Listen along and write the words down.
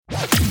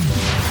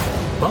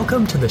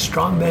Welcome to the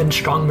Strong Men,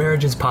 Strong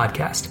Marriages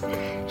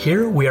podcast.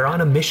 Here we are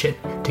on a mission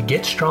to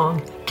get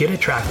strong, get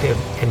attractive,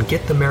 and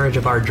get the marriage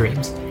of our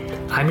dreams.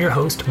 I'm your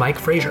host, Mike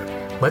Frazier.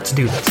 Let's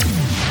do this.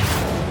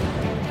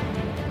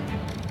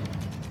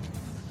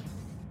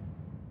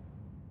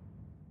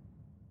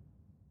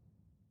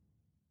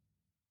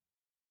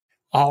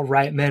 All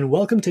right, men,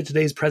 welcome to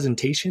today's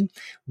presentation,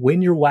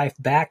 Win Your Wife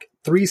Back,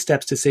 3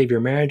 Steps to Save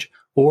Your Marriage,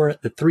 or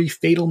the 3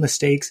 Fatal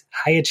Mistakes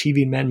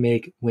High-Achieving Men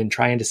Make When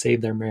Trying to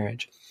Save Their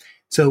Marriage.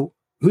 So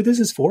who this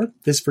is for?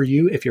 This is for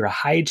you if you're a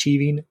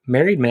high-achieving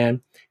married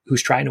man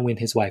who's trying to win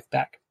his wife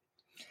back.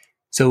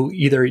 So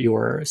either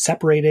you're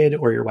separated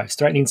or your wife's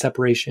threatening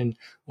separation,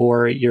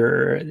 or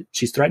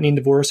she's threatening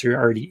divorce, or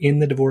you're already in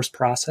the divorce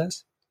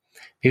process.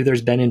 Maybe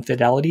there's been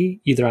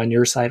infidelity either on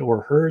your side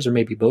or hers, or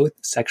maybe both,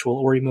 sexual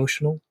or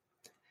emotional.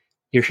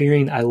 You're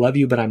hearing, I love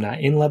you, but I'm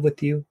not in love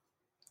with you.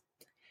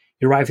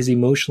 Your wife is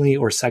emotionally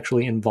or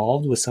sexually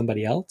involved with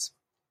somebody else.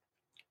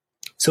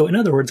 So in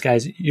other words,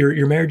 guys,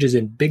 your marriage is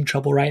in big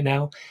trouble right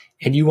now,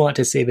 and you want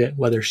to save it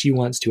whether she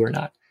wants to or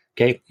not.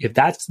 Okay, if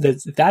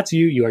that's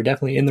you, you are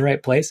definitely in the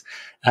right place.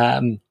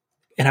 And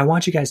I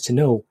want you guys to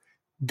know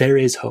there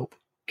is hope.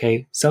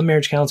 Okay, some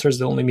marriage counselors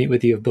will only meet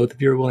with you if both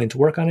of you are willing to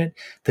work on it.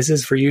 This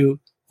is for you,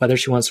 whether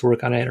she wants to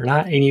work on it or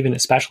not, and even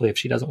especially if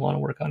she doesn't want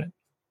to work on it.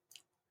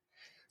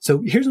 So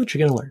here's what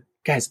you're going to learn.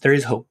 Guys, there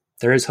is hope.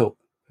 There is hope.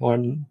 I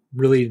want to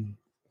really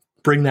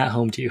bring that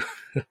home to you.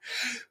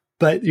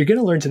 But you're going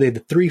to learn today the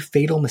 3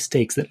 fatal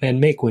mistakes that men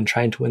make when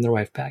trying to win their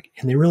wife back.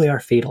 And they really are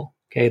fatal.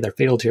 Okay, they're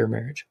fatal to your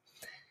marriage.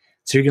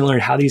 So you're going to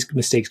learn how these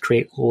mistakes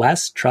create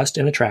less trust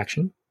and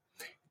attraction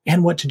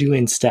and what to do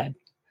instead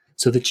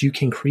so that you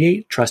can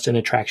create trust and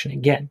attraction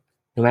again,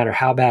 no matter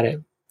how bad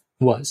it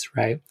was,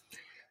 right?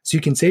 So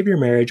you can save your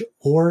marriage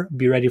or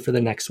be ready for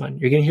the next one.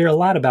 You're going to hear a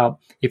lot about,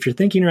 if you're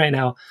thinking right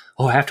now,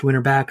 oh, I have to win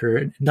her back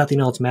or nothing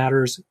else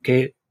matters.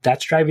 Okay,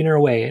 that's driving her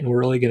away. And we're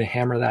really going to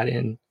hammer that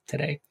in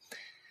today.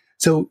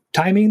 So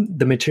timing,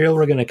 the material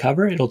we're going to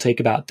cover, it'll take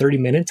about 30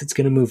 minutes. It's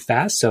going to move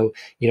fast. So,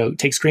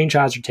 take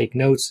screenshots or take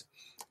notes.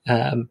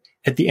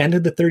 At the end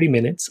of the 30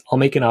 minutes, I'll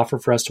make an offer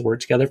for us to work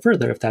together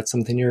further if that's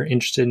something you're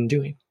interested in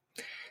doing.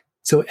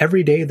 So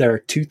every day there are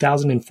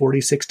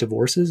 2,046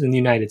 divorces in the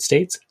United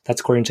States.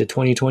 That's according to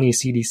 2020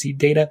 CDC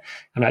data.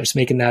 I'm not just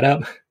making that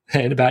up.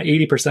 And about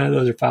 80% of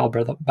those are filed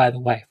by the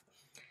wife.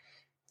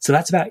 So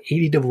that's about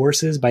 80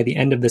 divorces by the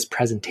end of this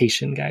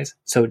presentation, guys.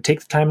 So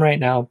take the time right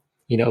now,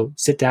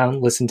 sit down,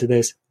 listen to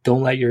this.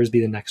 Don't let yours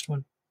be the next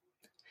one.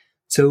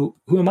 So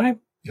who am I?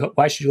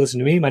 Why should you listen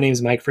to me? My name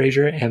is Mike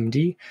Frazier,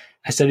 MD.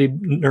 I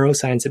studied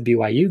neuroscience at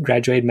BYU,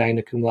 graduated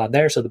magna cum laude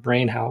there, so the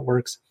brain, how it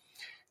works.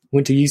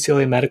 Went to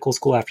UCLA Medical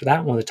School after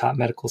that, one of the top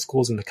medical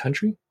schools in the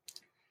country.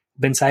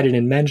 Been cited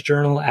in Men's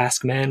Journal,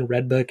 Ask Men,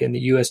 Redbook, and the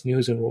U.S.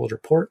 News and World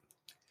Report.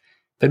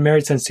 Been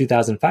married since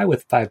 2005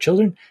 with 5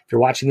 children. If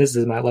you're watching this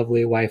is my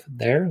lovely wife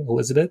there,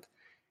 Elizabeth.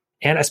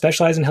 And I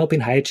specialize in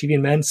helping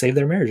high-achieving men save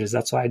their marriages.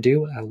 That's what I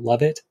do. I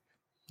love it.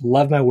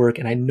 Love my work,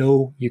 and I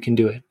know you can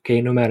do it. Okay,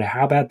 no matter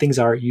how bad things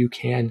are, you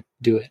can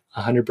do it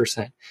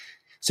 100%.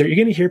 So you're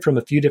going to hear from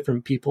a few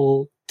different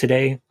people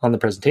today on the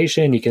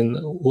presentation. You can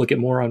look at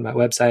more on my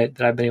website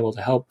that I've been able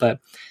to help. But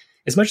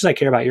as much as I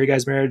care about your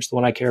guys' marriage, the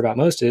one I care about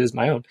most is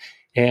my own.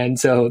 And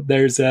so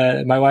there's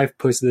my wife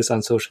posted this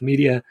on social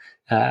media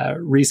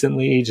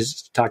recently,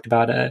 just talked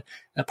about a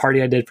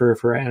party I did for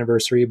her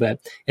anniversary. But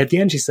at the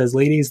end, she says,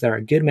 ladies, there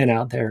are good men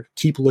out there.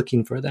 Keep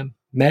looking for them.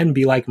 Men,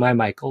 be like my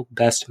Michael,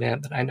 best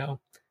man that I know.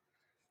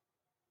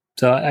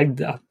 So I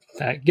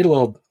get a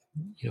little,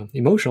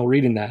 emotional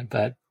reading that,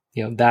 but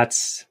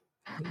that's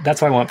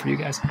what I want for you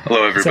guys.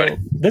 Hello, everybody. So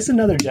this is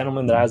another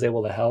gentleman that I was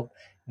able to help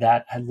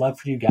that I'd love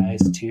for you guys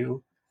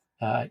to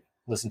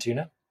listen to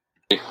now.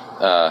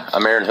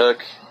 I'm Aaron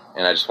Hook,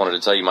 and I just wanted to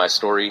tell you my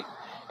story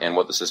and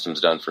what the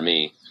system's done for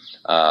me.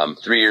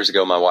 3 years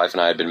ago, my wife and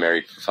I had been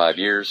married for 5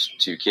 years,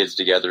 2 kids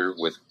together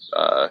with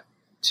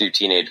 2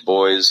 teenage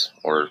boys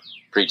or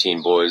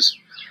preteen boys.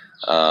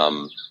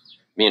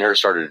 Me and her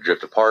started to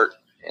drift apart,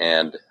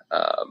 and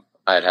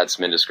I had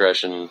some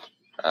indiscretion.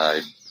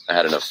 I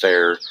had an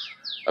affair,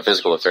 a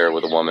physical affair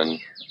with a woman.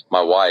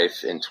 My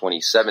wife, in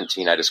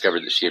 2017, I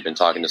discovered that she had been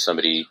talking to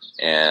somebody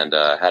and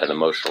had an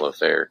emotional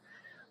affair.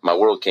 My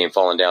world came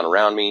falling down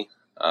around me.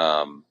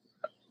 I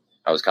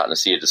was caught in a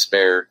sea of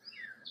despair.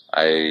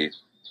 I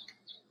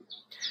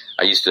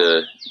used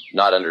to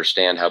not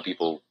understand how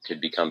people could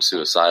become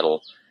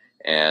suicidal,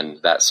 and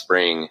that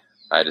spring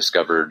I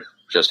discovered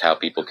just how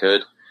people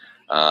could.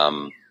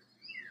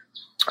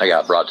 I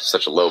got brought to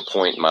such a low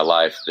point in my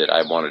life that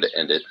I wanted to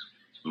end it.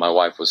 My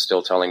wife was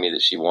still telling me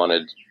that she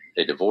wanted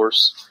a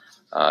divorce.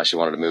 She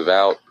wanted to move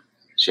out.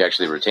 She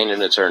actually retained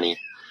an attorney.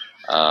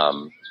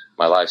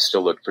 My life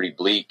still looked pretty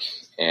bleak,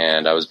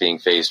 and I was being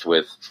faced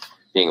with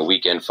being a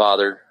weekend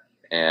father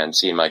and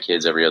seeing my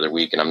kids every other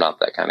week, and I'm not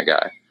that kind of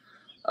guy.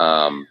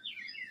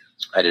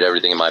 I did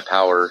everything in my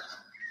power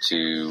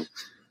to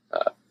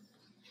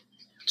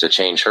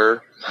change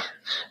her.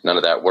 None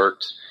of that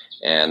worked,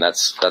 and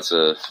that's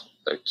a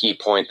key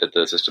point that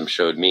the system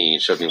showed me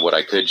what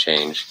I could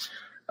change.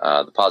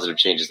 the positive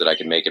changes that I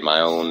can make in my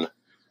own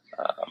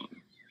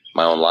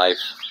life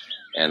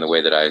and the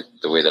way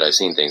that I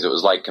seen things. It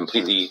was like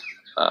completely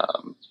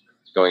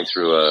going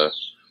through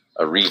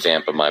a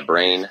revamp of my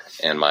brain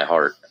and my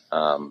heart.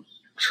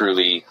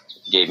 Truly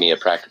gave me a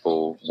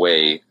practical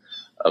way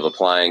of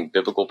applying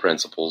biblical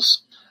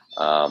principles.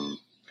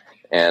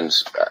 And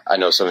I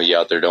know some of you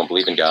out there don't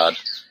believe in God.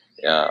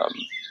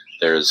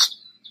 There's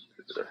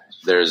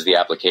the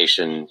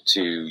application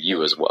to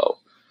you as well.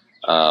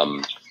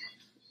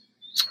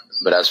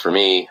 But as for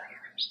me,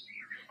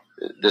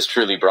 this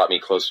truly brought me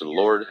close to the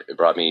Lord. It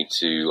brought me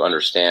to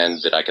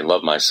understand that I can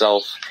love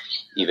myself,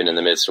 even in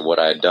the midst of what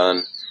I had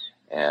done,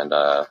 and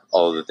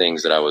all of the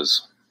things that I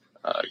was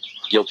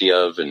guilty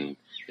of, and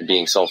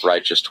being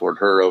self-righteous toward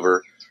her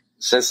over.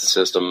 Since the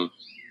system,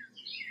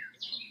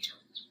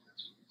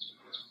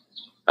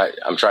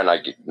 I'm trying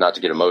not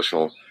to get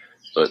emotional,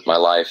 but my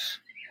life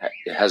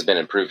has been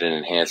improved and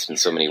enhanced in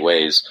so many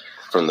ways,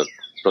 from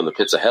the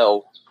pits of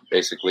hell,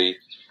 basically,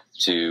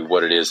 to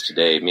what it is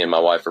today. Me and my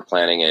wife are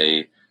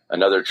planning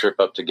another trip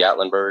up to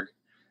Gatlinburg,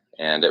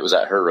 and it was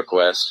at her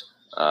request,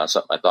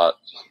 something I thought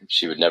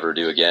she would never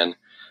do again,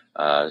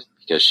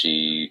 because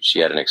she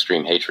had an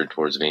extreme hatred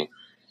towards me.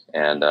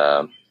 And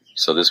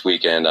so this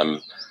weekend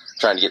I'm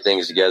trying to get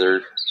things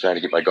together, trying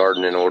to get my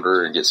garden in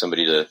order and get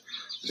somebody to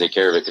take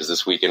care of it, because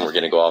this weekend we're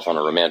going to go off on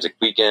a romantic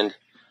weekend,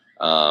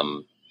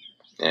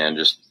 and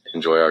just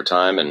enjoy our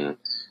time. And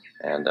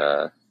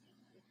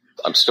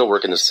I'm still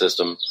working the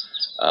system.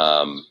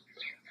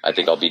 I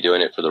think I'll be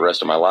doing it for the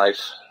rest of my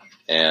life,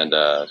 and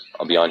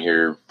I'll be on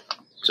here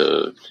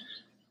to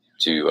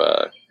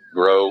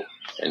grow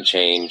and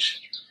change,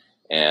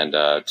 and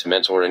to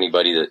mentor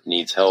anybody that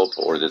needs help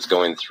or that's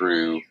going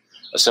through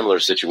a similar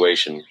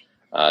situation.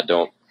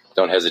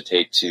 Don't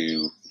hesitate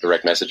to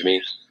direct message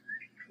me.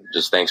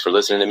 Just thanks for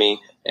listening to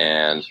me.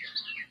 And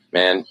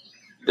man,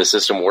 the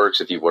system works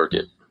if you work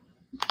it.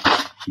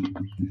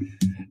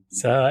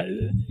 So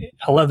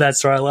I love that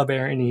story. I love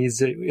Aaron.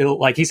 He's,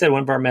 like he said,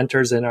 one of our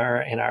mentors in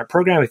our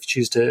program, if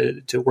you choose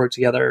to work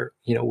together,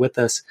 with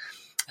us.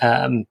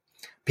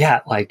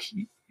 Yeah, like,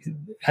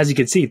 as you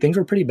can see, things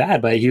were pretty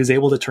bad, but he was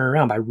able to turn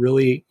around by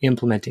really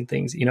implementing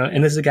things,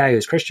 and this is a guy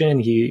who's Christian.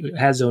 He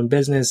has his own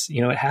business.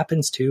 It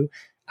happens to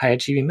high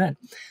achieving men.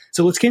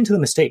 So let's get into the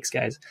mistakes,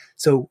 guys.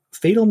 So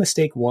fatal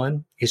mistake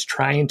 1 is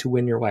trying to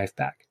win your wife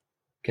back.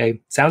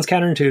 Okay. Sounds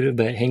counterintuitive,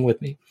 but hang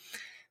with me.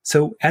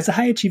 So as a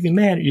high achieving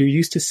man, you're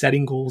used to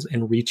setting goals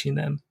and reaching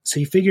them. So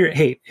you figure,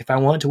 hey, if I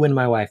want to win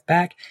my wife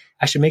back,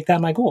 I should make that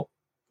my goal.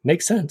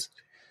 Makes sense.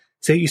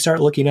 So you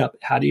start looking up,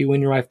 how do you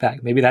win your wife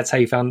back? Maybe that's how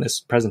you found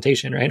this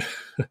presentation, right?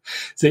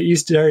 So you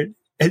start,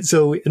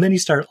 and then you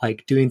start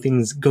like doing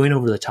things, going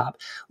over the top.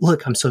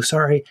 Look, I'm so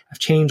sorry. I've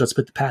changed. Let's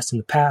put the past in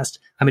the past.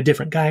 I'm a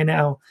different guy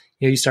now.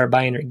 You start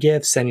buying her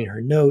gifts, sending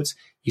her notes.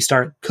 You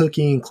start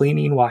cooking,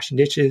 cleaning, washing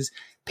dishes,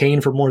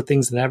 paying for more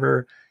things than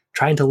ever,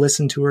 trying to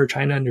listen to her,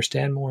 trying to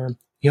understand more.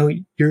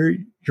 You're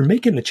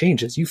making the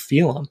changes. You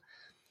feel them,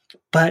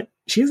 but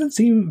she doesn't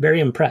seem very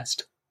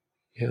impressed.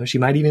 She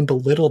might even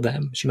belittle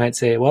them. She might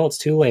say, well, it's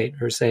too late,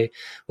 or say,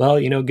 well,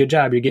 good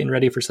job. You're getting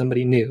ready for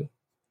somebody new.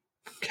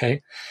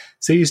 Okay.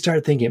 So you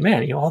start thinking,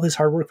 man, all this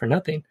hard work for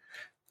nothing.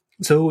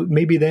 So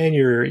maybe then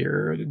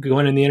you're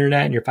going on the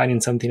internet and you're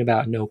finding something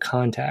about no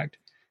contact.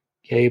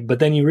 Okay. But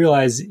then you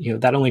realize,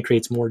 that only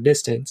creates more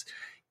distance.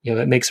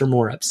 It makes her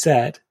more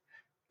upset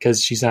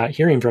because she's not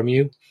hearing from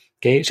you.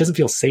 Okay. She doesn't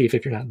feel safe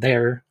if you're not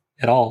there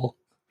at all.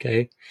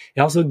 Okay.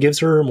 It also gives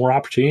her more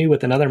opportunity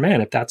with another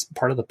man if that's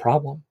part of the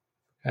problem.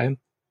 Okay.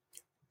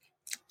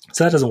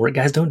 So that doesn't work.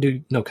 Guys, don't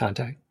do no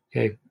contact.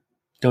 Okay.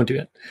 Don't do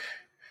it.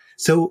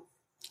 So,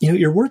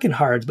 you're working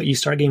hard, but you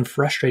start getting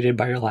frustrated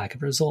by your lack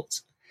of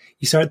results.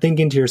 You start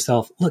thinking to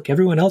yourself, look,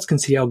 everyone else can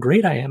see how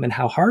great I am and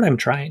how hard I'm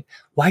trying.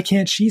 Why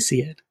can't she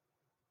see it?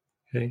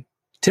 Okay.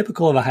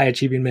 Typical of a high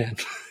achieving man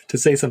to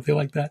say something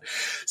like that.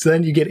 So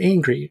then you get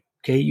angry.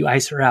 Okay. You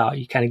ice her out.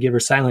 You kind of give her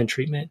silent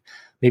treatment.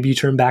 Maybe you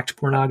turn back to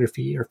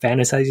pornography or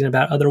fantasizing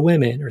about other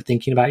women or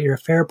thinking about your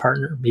affair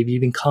partner, maybe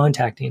even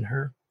contacting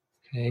her.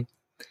 Okay.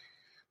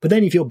 But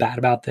then you feel bad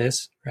about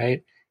this,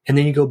 right? And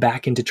then you go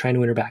back into trying to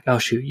win her back. Oh,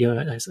 shoot,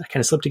 I kind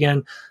of slipped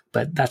again,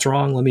 but that's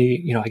wrong. Let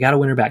me, I got to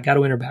win her back,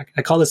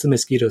 I call this the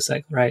mosquito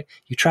cycle, right?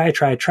 You try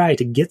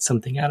to get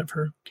something out of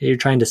her. Okay. You're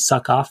trying to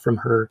suck off from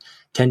her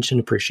tension,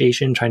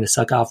 appreciation, trying to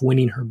suck off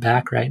winning her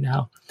back right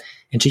now.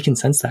 And she can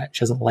sense that.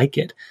 She doesn't like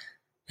it.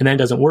 And then it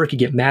doesn't work. You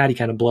get mad, you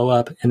kind of blow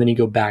up, and then you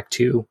go back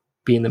to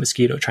being the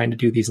mosquito, trying to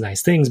do these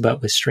nice things,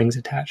 but with strings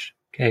attached.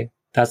 Okay.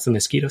 That's the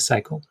mosquito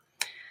cycle.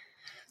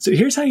 So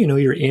here's how you know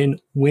you're in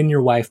win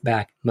your wife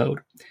back mode.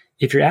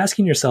 If you're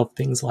asking yourself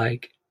things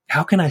like,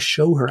 how can I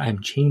show her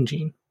I'm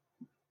changing?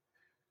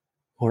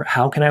 Or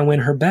how can I win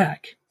her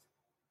back?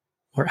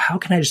 Or how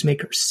can I just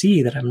make her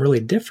see that I'm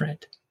really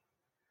different?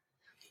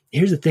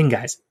 Here's the thing,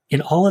 guys.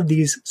 In all of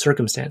these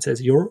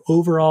circumstances, your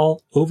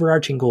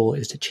overarching goal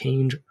is to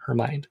change her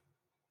mind.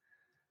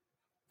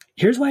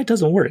 Here's why it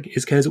doesn't work,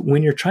 is because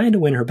when you're trying to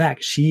win her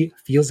back, she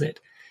feels it.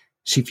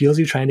 She feels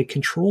you trying to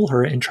control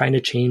her and trying to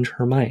change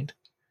her mind.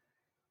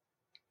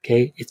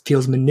 Okay. It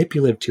feels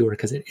manipulative to her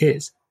because it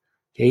is.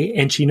 Okay.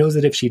 And she knows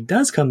that if she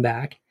does come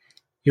back,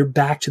 you're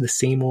back to the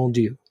same old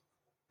you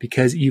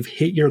because you've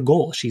hit your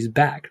goal. She's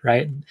back,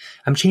 right?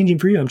 I'm changing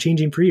for you. I'm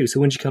changing for you. So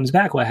when she comes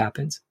back, what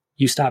happens?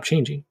 You stop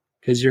changing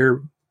because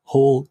your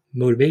whole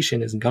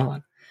motivation is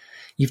gone.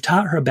 You've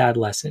taught her a bad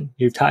lesson.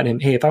 You've taught him,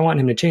 hey, if I want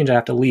him to change, I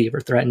have to leave or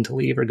threaten to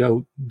leave or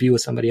go be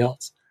with somebody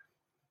else.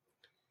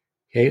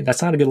 Okay.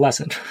 That's not a good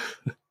lesson.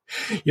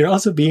 You're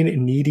also being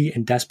needy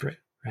and desperate,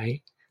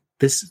 right?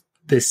 This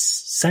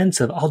sense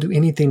of I'll do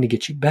anything to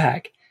get you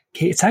back.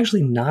 Okay. It's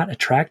actually not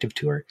attractive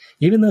to her.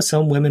 Even though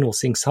some women will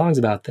sing songs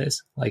about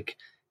this, like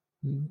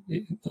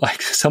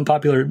some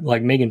popular,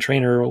 like Meghan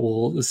Trainor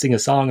will sing a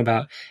song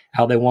about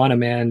how they want a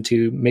man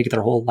to make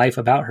their whole life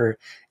about her.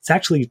 It's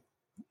actually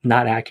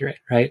not accurate,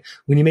 right?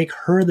 When you make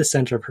her the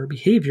center of her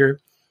behavior,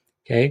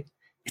 okay,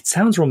 it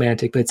sounds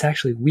romantic, but it's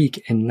actually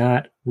weak and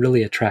not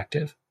really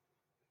attractive.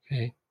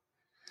 Okay.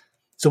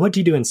 So what do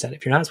you do instead?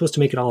 If you're not supposed to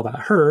make it all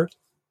about her,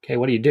 okay,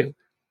 what do you do?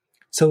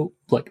 So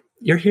look,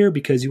 you're here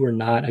because you are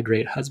not a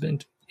great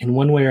husband in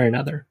one way or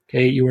another.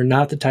 Okay. You are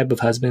not the type of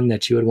husband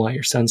that you would want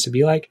your sons to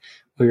be like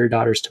or your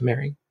daughters to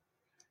marry.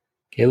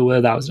 Okay.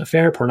 Whether that was an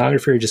affair,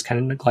 pornography, or just kind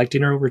of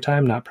neglecting her over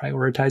time, not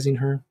prioritizing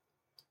her.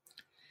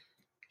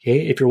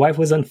 Okay. If your wife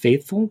was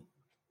unfaithful,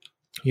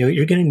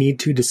 you're going to need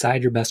to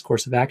decide your best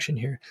course of action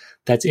here.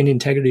 That's in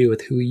integrity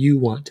with who you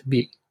want to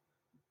be.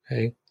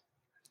 Okay.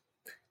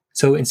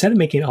 So instead of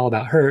making it all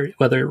about her,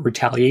 whether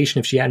retaliation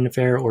if she had an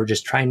affair or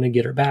just trying to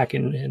get her back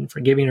and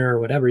forgiving her or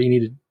whatever, you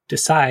need to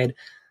decide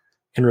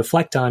and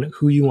reflect on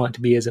who you want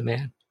to be as a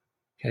man.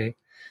 Okay.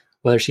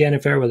 Whether she had an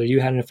affair, whether you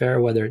had an affair,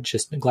 whether it's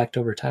just neglect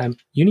over time,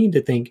 you need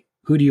to think,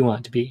 who do you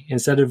want to be?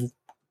 Instead of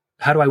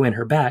how do I win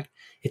her back?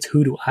 It's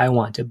who do I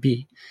want to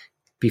be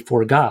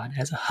before God,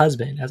 as a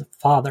husband, as a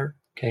father,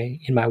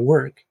 okay, in my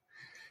work,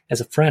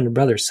 as a friend, a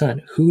brother,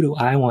 son, who do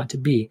I want to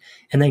be?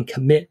 And then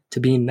commit to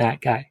being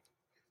that guy.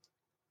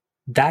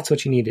 That's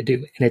what you need to do.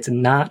 And it's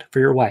not for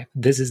your wife.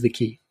 This is the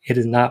key. It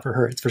is not for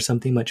her. It's for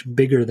something much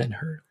bigger than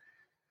her.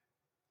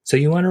 So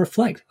you want to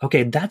reflect,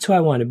 okay, that's who I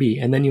want to be.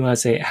 And then you want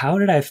to say, how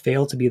did I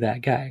fail to be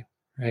that guy?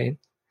 Right?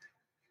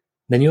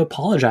 Then you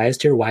apologize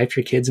to your wife,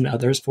 your kids, and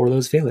others for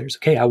those failures.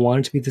 Okay, I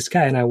wanted to be this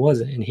guy and I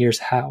wasn't. And here's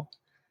how.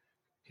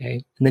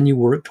 Okay. And then you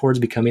work towards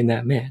becoming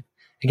that man.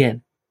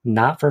 Again,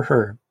 not for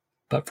her,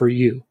 but for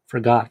you, for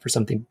God, for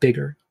something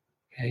bigger.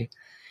 Okay.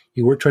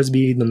 You work towards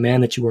being the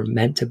man that you were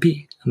meant to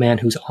be, a man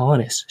who's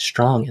honest,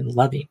 strong, and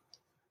loving.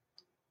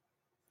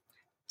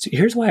 So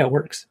here's why it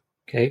works.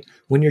 Okay.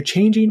 When you're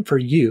changing for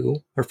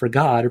you or for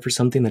God or for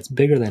something that's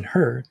bigger than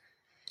her,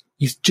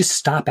 you just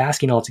stop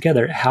asking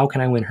altogether, how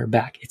can I win her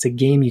back? It's a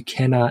game you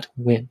cannot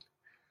win.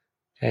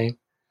 Okay. When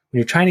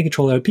you're trying to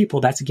control other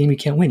people, that's a game you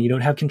can't win. You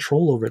don't have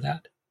control over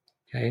that.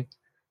 Okay.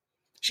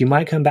 She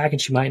might come back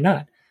and she might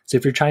not. So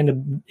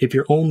if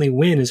your only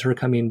win is her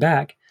coming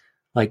back,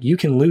 like you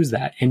can lose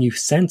that and you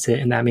sense it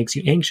and that makes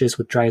you anxious,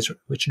 which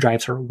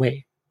drives her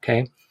away.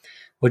 Okay.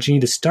 What you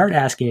need to start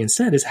asking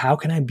instead is, how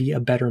can I be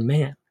a better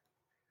man?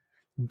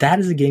 That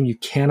is a game you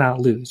cannot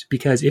lose,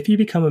 because if you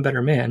become a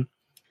better man,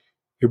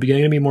 you're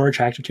beginning to be more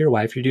attractive to your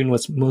wife. You're doing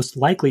what's most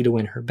likely to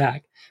win her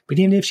back. But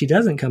even if she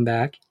doesn't come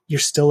back, you're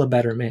still a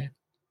better man.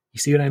 You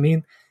see what I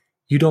mean?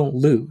 You don't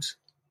lose.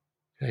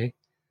 Okay.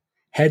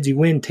 Heads, you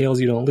win. Tails,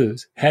 you don't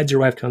lose. Heads,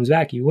 your wife comes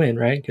back, you win,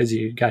 right? Because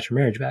you got your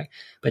marriage back.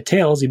 But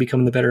tails, you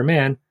become the better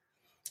man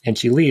and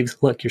she leaves.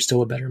 Look, you're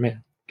still a better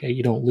man. Okay.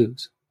 You don't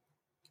lose.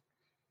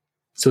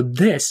 So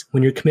this,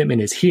 when your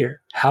commitment is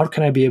here, how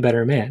can I be a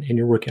better man? And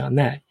you're working on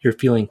that. You're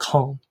feeling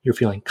calm. You're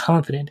feeling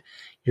confident.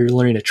 You're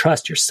learning to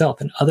trust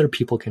yourself, and other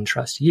people can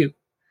trust you.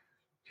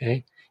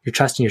 Okay. You're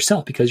trusting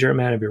yourself because you're a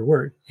man of your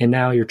word, and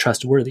now you're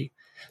trustworthy.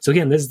 So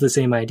again, this is the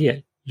same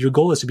idea. Your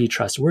goal is to be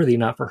trustworthy,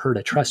 not for her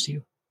to trust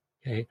you.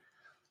 Okay.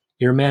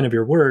 You're a man of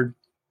your word.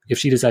 If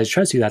she decides to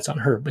trust you, that's on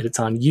her, but it's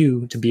on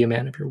you to be a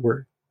man of your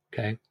word.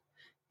 Okay.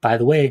 By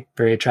the way,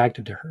 very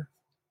attractive to her.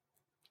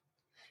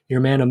 You're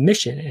a man of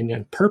mission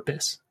and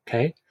purpose.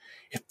 Okay.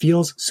 It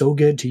feels so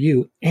good to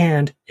you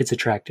and it's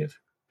attractive.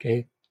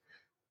 Okay.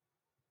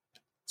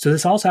 So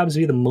this also happens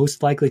to be the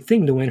most likely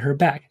thing to win her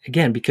back.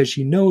 Again, because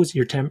she knows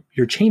your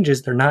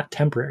changes, they're not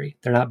temporary.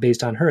 They're not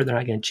based on her. They're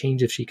not going to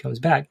change if she comes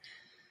back.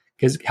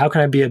 Because how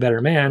can I be a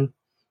better man?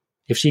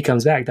 If she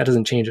comes back, that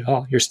doesn't change at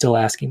all. You're still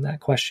asking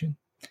that question.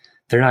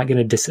 They're not going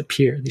to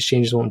disappear. These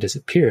changes won't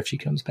disappear if she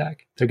comes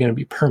back. They're going to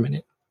be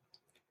permanent.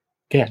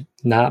 Again,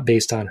 not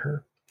based on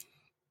her.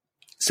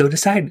 So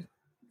decide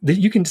that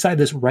you can decide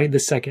this right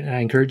this second, and I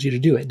encourage you to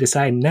do it.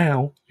 Decide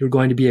now you're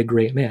going to be a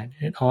great man,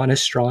 an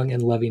honest, strong,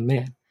 and loving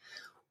man,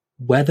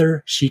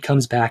 whether she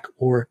comes back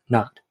or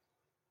not.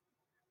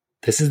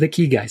 This is the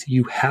key, guys.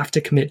 You have to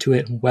commit to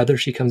it whether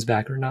she comes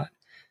back or not.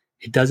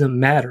 It doesn't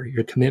matter.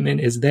 Your commitment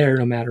is there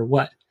no matter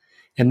what.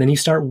 And then you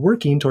start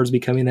working towards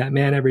becoming that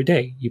man every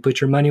day. You put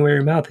your money where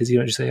your mouth is. You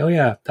don't just say, oh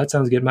yeah, that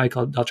sounds good, Mike.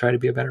 I'll try to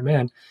be a better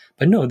man.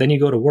 But no, then you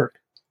go to work.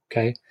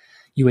 Okay.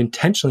 You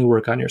intentionally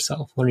work on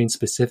yourself, learning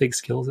specific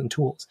skills and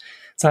tools.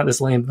 It's not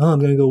this lame, oh, I'm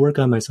going to go work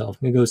on myself.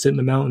 I'm going to go sit in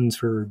the mountains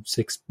for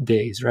 6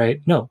 days,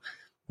 right? No.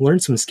 learn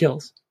some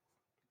skills.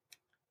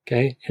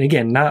 Okay. And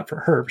again, not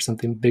for her, for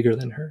something bigger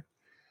than her.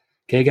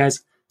 Okay,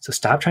 guys. So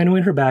stop trying to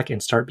win her back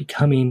and start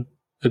becoming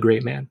a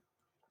great man.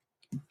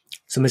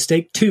 So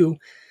mistake 2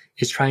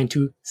 is trying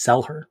to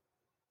sell her.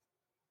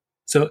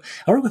 So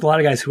I work with a lot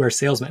of guys who are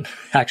salesmen,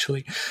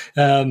 actually.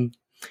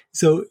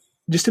 So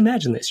just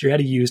imagine this. You're at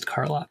a used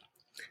car lot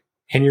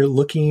and you're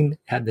looking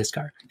at this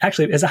car.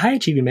 Actually, as a high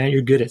achieving man,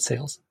 you're good at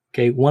sales.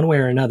 Okay. One way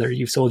or another,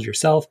 you've sold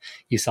yourself,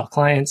 you sell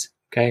clients.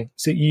 Okay.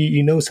 So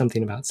you know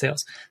something about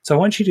sales. So I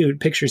want you to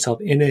picture yourself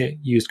in a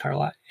used car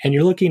lot and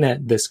you're looking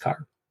at this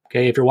car.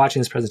 Okay. If you're watching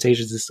this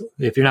presentation,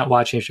 if you're not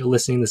watching, if you're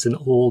listening, this is an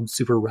old,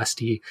 super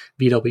rusty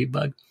VW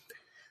Bug.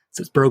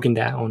 So it's broken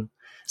down.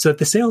 So if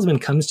the salesman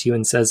comes to you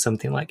and says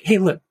something like, hey,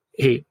 look,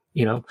 hey,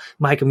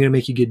 Mike, I'm going to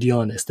make you a good deal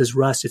on this. This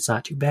rust, it's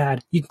not too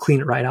bad. You can clean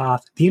it right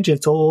off. The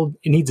engine's old.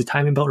 It needs a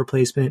timing belt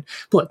replacement.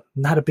 But look,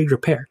 not a big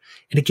repair.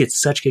 And it gets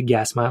such good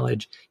gas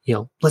mileage.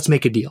 Let's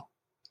make a deal.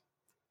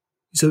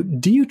 So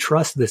do you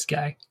trust this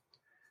guy?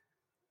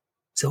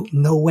 So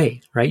no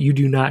way, right? You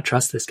do not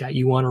trust this guy.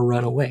 You want to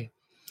run away.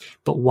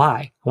 But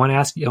why? I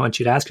want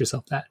you to ask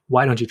yourself that.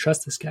 Why don't you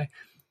trust this guy?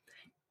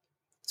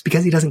 It's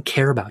because he doesn't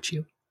care about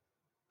you.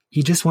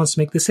 He just wants to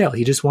make the sale.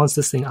 He just wants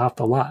this thing off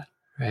the lot,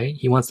 right?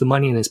 He wants the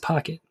money in his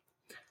pocket.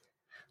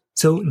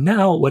 So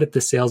now what if the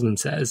salesman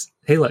says,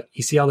 hey, look,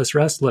 you see all this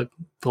rust? Look,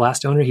 the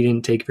last owner, he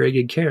didn't take very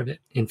good care of it.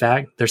 In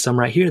fact, there's some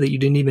right here that you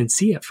didn't even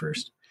see at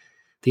first.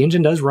 The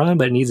engine does run,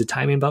 but it needs a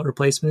timing belt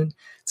replacement.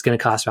 It's going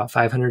to cost about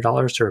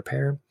 $500 to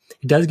repair.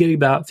 It does get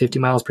about 50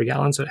 miles per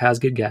gallon, so it has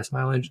good gas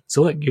mileage.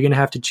 So look, you're going to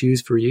have to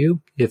choose for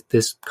you if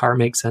this car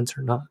makes sense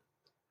or not.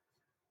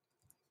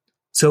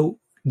 So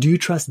do you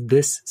trust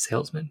this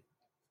salesman?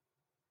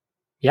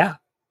 Yeah,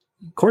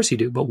 of course you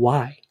do, but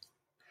why?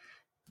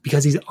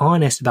 Because he's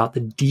honest about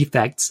the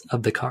defects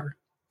of the car.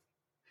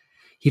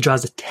 He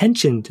draws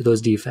attention to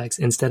those defects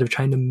instead of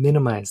trying to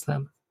minimize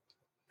them.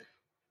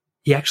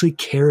 He actually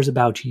cares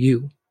about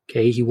you,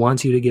 okay? He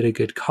wants you to get a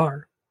good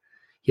car.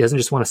 He doesn't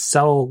just want to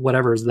sell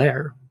whatever's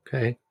there,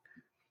 okay?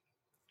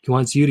 He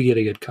wants you to get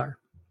a good car.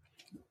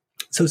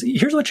 So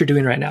here's what you're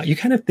doing right now. You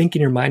kind of think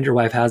in your mind your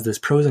wife has this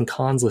pros and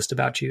cons list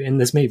about you,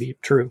 and this may be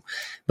true.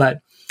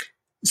 But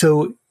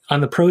so on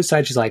the pros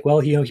side, she's like,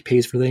 well, he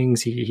pays for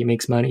things. He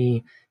makes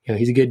money.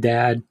 He's a good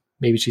dad.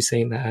 Maybe she's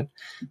saying that.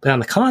 But on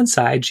the con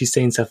side, she's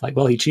saying stuff like,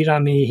 well, he cheated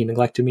on me. He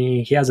neglected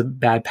me. He has a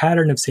bad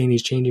pattern of saying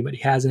he's changing, but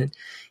he hasn't.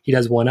 He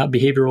does one-up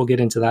behavior. We'll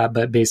get into that.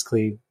 But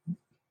basically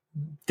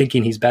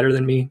thinking he's better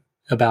than me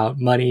about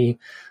money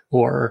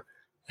or,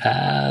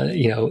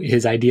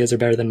 his ideas are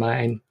better than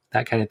mine,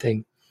 that kind of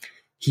thing.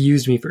 He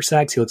used me for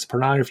sex. He looks at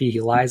pornography.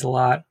 He lies a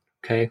lot.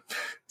 Okay.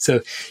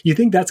 So you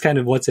think that's kind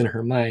of what's in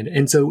her mind.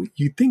 And so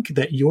you think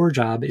that your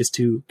job is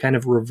to kind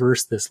of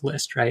reverse this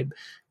list, right?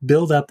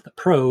 Build up the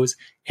pros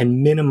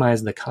and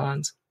minimize the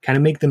cons, kind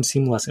of make them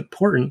seem less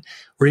important,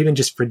 or even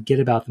just forget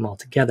about them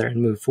altogether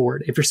and move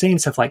forward. If you're saying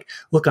stuff like,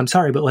 look, I'm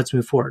sorry, but let's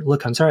move forward.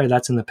 Look, I'm sorry,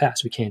 that's in the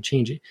past. We can't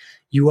change it.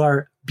 You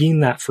are being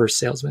that first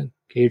salesman.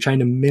 Okay. You're trying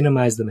to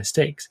minimize the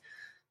mistakes,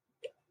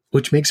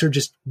 which makes her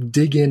just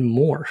dig in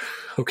more.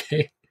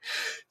 Okay.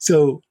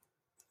 So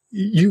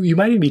you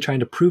might even be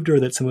trying to prove to her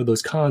that some of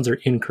those cons are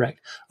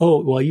incorrect.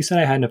 Oh, well, you said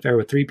I had an affair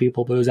with 3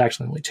 people, but it was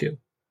actually only 2.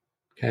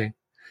 Okay.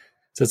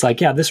 So it's like,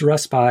 yeah, this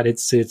rust spot,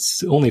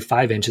 it's only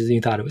 5 inches and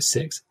you thought it was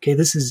 6. Okay.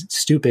 This is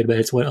stupid, but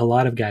it's what a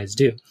lot of guys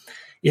do.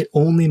 It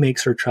only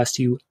makes her trust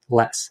you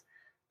less.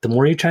 The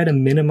more you try to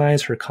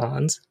minimize her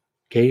cons,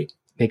 okay,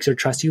 makes her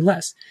trust you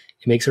less.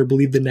 It makes her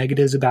believe the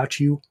negatives about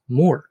you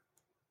more.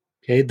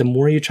 Okay. The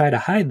more you try to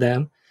hide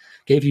them,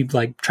 okay, if you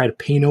try to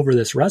paint over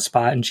this rust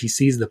spot and she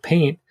sees the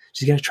paint,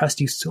 she's going to trust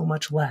you so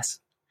much less.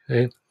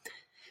 Okay.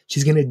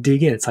 She's going to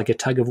dig in. It's like a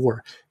tug of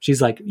war.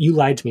 She's like, you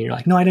lied to me. You're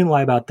like, no, I didn't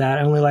lie about that.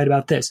 I only lied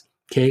about this.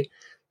 Okay.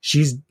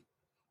 She's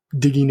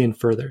digging in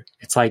further.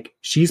 It's like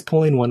she's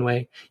pulling one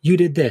way. You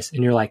did this.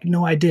 And you're like,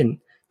 no, I didn't.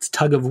 It's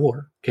tug of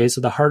war. Okay. So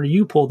the harder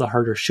you pull, the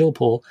harder she'll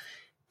pull.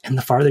 And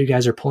the farther you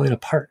guys are pulling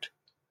apart.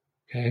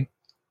 Okay.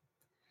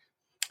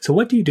 So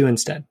what do you do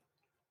instead?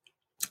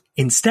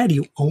 Instead,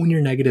 you own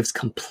your negatives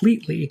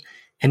completely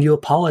and you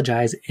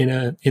apologize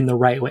in the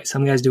right way.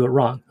 Some guys do it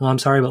wrong. Oh, I'm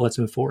sorry, but let's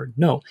move forward.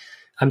 No,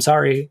 I'm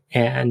sorry.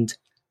 And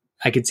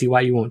I could see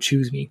why you won't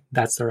choose me.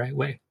 That's the right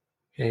way.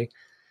 Okay.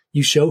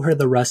 You show her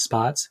the rust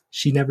spots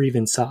she never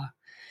even saw.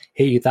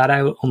 Hey, you thought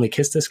I only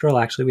kissed this girl.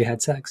 Actually, we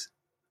had sex.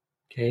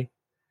 Okay.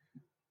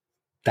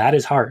 That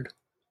is hard.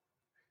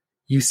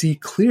 You see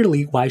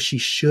clearly why she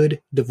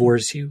should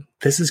divorce you.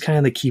 This is kind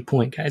of the key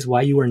point, guys,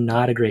 why you are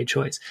not a great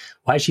choice,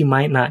 why she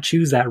might not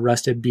choose that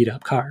rusted, beat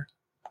up car.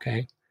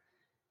 Okay.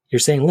 You're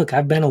saying, look,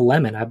 I've been a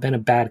lemon. I've been a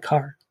bad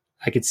car.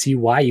 I could see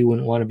why you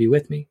wouldn't want to be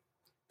with me.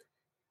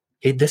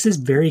 This is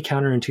very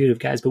counterintuitive,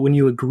 guys. But when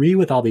you agree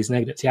with all these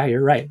negatives, yeah,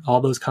 you're right. All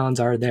those cons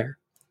are there.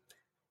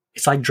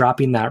 It's like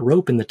dropping that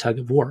rope in the tug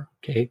of war.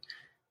 Okay.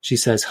 She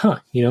says,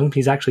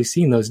 he's actually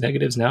seeing those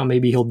negatives now.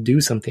 Maybe he'll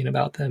do something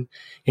about them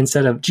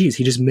instead of, geez,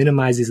 he just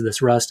minimizes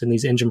this rust and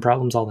these engine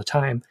problems all the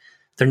time.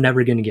 They're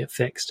never going to get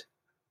fixed.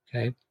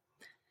 Okay.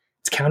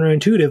 It's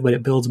counterintuitive, but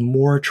it builds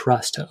more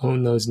trust to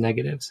own those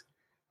negatives.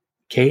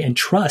 Okay. And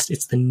trust,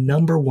 it's the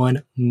number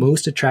one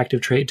most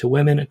attractive trait to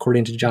women,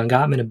 according to John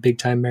Gottman, a big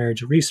time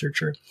marriage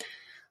researcher.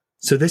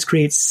 So this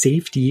creates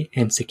safety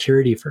and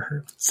security for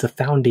her. It's the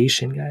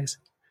foundation, guys.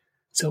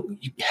 So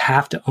you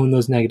have to own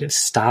those negatives.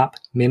 Stop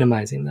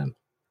minimizing them.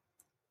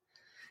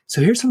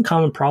 So here's some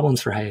common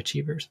problems for high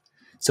achievers.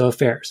 So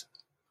affairs.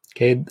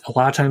 Okay. A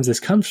lot of times this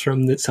comes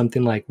from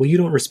something like, well, you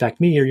don't respect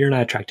me or you're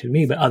not attracted to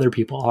me, but other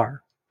people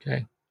are.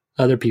 Okay.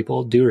 Other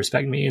people do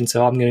respect me. And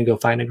so I'm going to go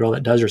find a girl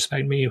that does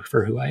respect me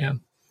for who I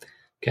am.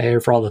 Okay.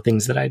 Or for all the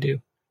things that I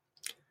do.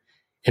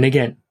 And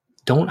again,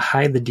 don't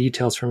hide the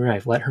details from your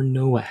wife. Let her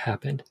know what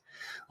happened.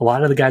 A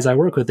lot of the guys I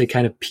work with, they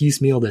kind of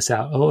piecemeal this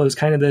out. Oh, it was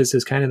kind of this, it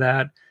was kind of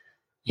that.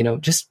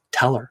 Just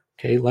tell her.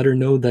 Okay. Let her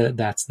know that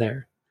that's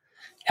there.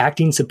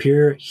 Acting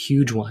superior,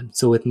 huge one.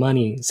 So with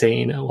money,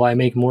 saying, well, I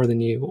make more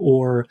than you,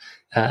 or,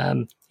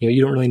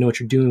 you don't really know what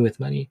you're doing with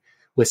money.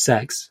 With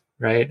sex,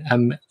 right?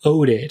 I'm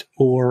owed it,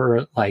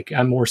 or like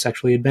I'm more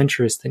sexually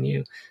adventurous than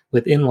you.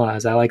 With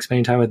in-laws, I like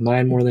spending time with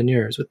mine more than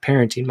yours. With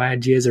parenting, my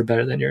ideas are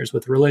better than yours.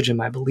 With religion,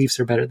 my beliefs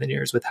are better than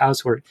yours. With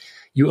housework,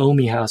 you owe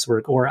me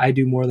housework, or I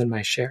do more than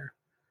my share.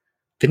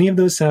 If any of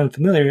those sound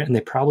familiar, and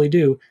they probably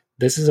do,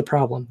 this is a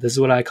problem. This is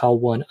what I call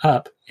one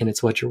up, and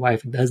it's what your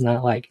wife does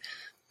not like.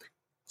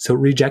 So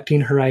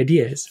rejecting her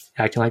ideas,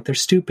 acting like they're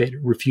stupid,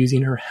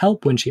 refusing her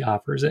help when she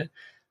offers it,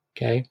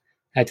 okay?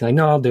 Acting like,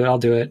 no, I'll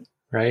do it,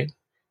 right?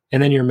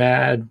 And then you're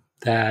mad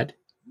that,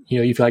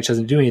 you feel like she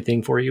doesn't do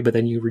anything for you, but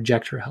then you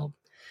reject her help.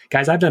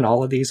 Guys, I've done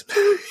all of these,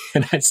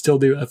 and I still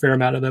do a fair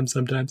amount of them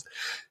sometimes.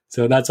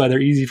 So that's why they're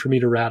easy for me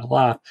to rattle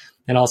off.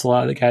 And also a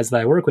lot of the guys that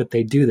I work with,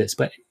 they do this,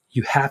 but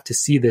you have to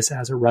see this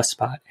as a rust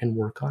spot and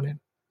work on it.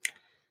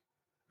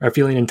 Or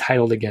feeling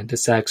entitled again to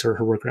sex or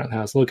her work around the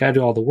house. Look, I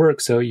do all the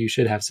work, so you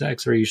should have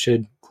sex or you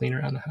should clean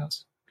around the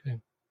house. Okay.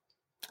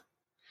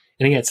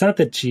 And again, it's not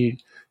that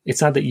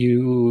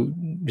you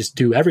just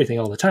do everything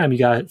all the time. You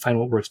got to find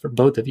what works for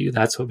both of you.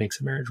 That's what makes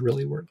a marriage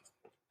really work.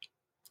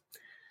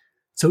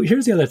 So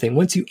here's the other thing.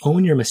 Once you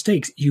own your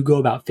mistakes, you go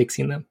about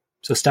fixing them.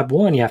 So step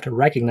one, you have to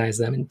recognize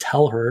them and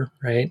tell her,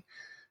 right?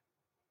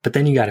 But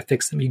then you got to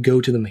fix them. You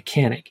go to the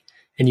mechanic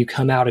and you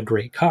come out a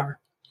great car.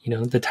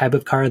 The type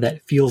of car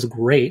that feels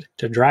great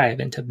to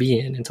drive and to be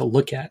in and to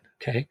look at,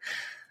 okay?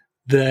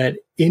 That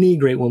any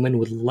great woman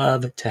would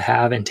love to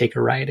have and take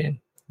a ride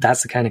in.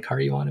 That's the kind of car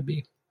you want to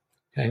be,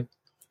 okay?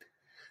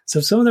 So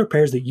some of the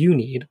repairs that you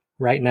need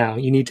right now,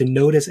 you need to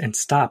notice and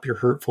stop your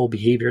hurtful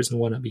behaviors and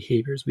one-up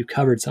behaviors. We've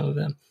covered some of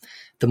them.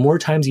 The more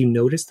times you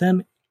notice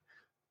them,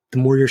 the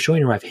more you're showing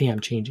your wife, hey,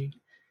 I'm changing.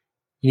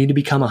 You need to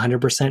become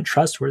 100%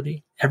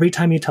 trustworthy. Every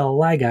time you tell a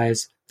lie,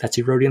 guys, that's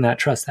eroding that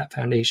trust, that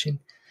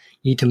foundation.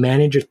 You need to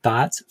manage your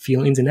thoughts,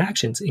 feelings, and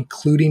actions,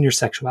 including your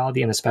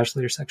sexuality and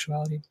especially your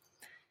sexuality.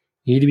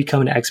 You need to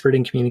become an expert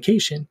in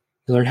communication.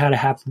 You learn how to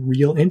have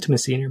real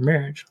intimacy in your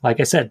marriage. Like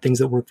I said, things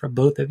that work for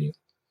both of you.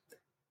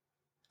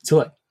 So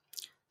look,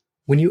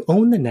 when you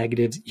own the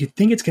negatives, you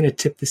think it's going to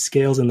tip the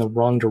scales in the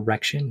wrong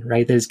direction,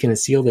 right? That it's going to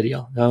seal the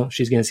deal. No,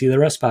 she's going to see the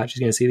rust spot. She's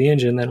going to see the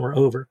engine, then we're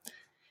over.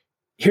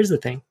 Here's the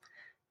thing.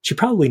 She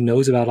probably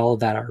knows about all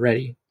of that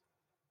already.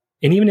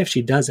 And even if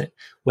she doesn't,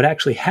 what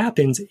actually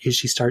happens is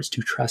she starts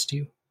to trust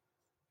you.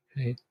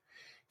 Okay?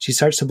 She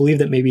starts to believe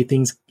that maybe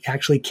things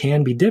actually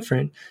can be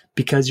different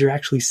because you're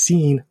actually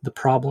seeing the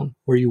problem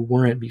where you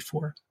weren't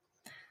before.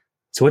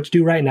 So what to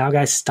do right now,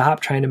 guys, stop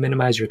trying to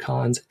minimize your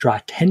cons, draw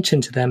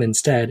attention to them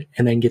instead,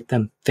 and then get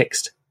them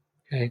fixed.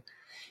 Okay?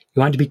 You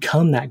want to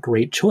become that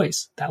great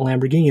choice, that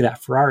Lamborghini,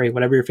 that Ferrari,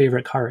 whatever your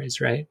favorite car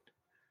is, right?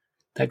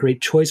 That great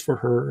choice for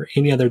her or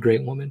any other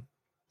great woman.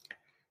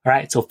 All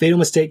right, so fatal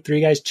mistake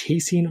 3, guys,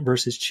 chasing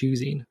versus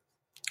choosing.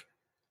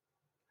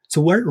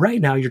 So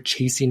right now you're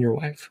chasing your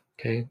wife,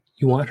 okay?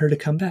 You want her to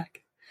come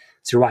back.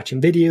 So you're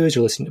watching videos,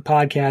 you're listening to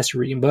podcasts,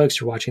 you're reading books,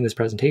 you're watching this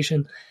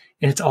presentation,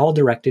 and it's all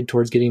directed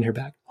towards getting her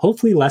back.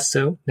 Hopefully less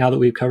so now that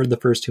we've covered the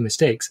first 2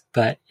 mistakes,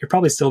 but you're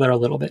probably still there a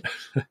little bit.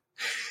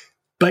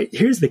 But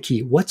here's the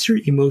key. What's your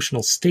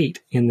emotional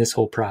state in this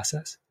whole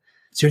process?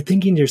 So you're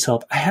thinking to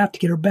yourself, I have to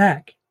get her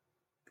back.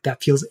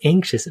 That feels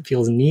anxious. It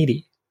feels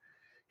needy.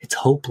 It's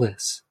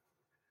hopeless.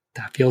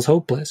 That feels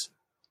hopeless.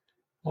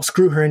 I'll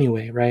screw her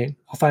anyway, right?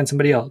 I'll find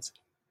somebody else.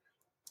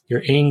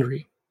 You're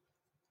angry.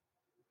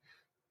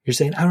 You're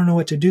saying, I don't know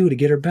what to do to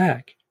get her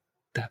back.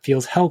 That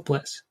feels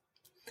helpless.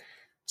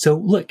 So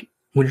look,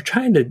 when you're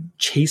trying to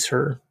chase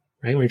her,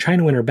 right? When you're trying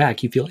to win her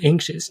back, you feel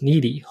anxious,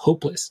 needy,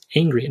 hopeless,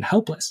 angry, and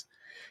helpless.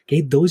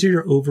 Okay, those are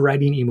your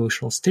overriding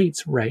emotional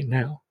states right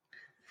now.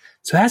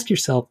 So ask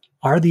yourself,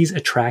 are these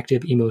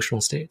attractive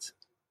emotional states?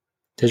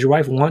 Does your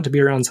wife want to be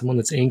around someone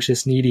that's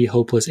anxious, needy,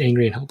 hopeless,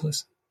 angry, and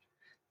helpless?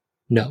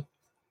 No.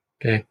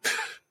 Okay.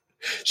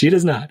 She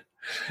does not.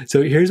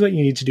 So here's what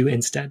you need to do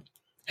instead.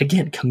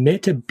 Again,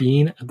 commit to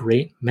being a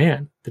great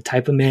man, the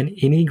type of man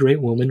any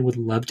great woman would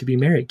love to be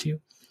married to.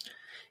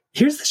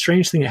 Here's the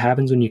strange thing that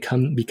happens when you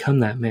become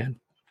that man.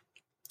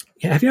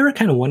 Have you ever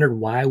kind of wondered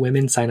why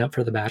women sign up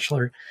for The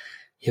Bachelor?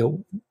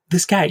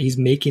 This guy, he's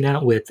making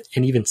out with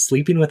and even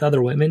sleeping with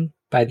other women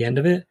by the end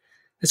of it.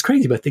 It's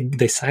crazy, but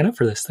they sign up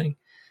for this thing.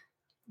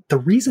 The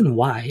reason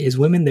why is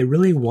women, they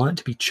really want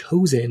to be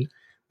chosen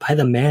by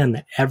the man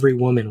that every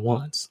woman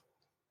wants.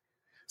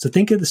 So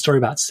think of the story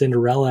about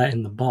Cinderella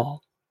and the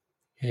ball.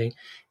 Okay.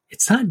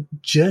 It's not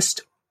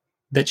just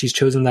that she's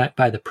chosen that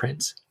by the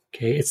prince.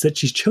 Okay. It's that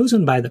she's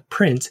chosen by the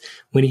prince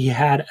when he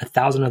had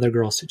 1,000 other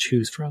girls to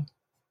choose from.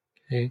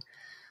 Okay.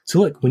 So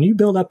look, when you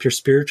build up your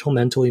spiritual,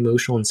 mental,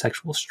 emotional, and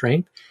sexual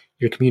strength,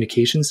 your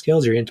communication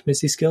skills, your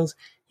intimacy skills,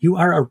 you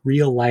are a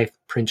real life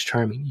Prince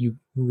Charming. You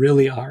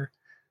really are.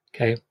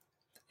 Okay.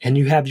 And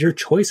you have your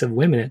choice of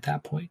women at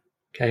that point.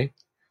 Okay.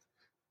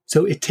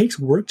 So it takes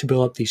work to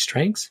build up these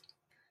strengths,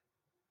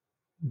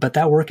 but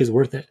that work is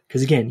worth it.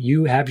 Because again,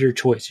 you have your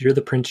choice. You're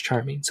the Prince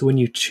Charming. So when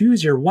you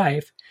choose your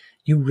wife,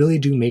 you really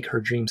do make her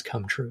dreams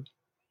come true.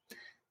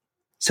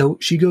 So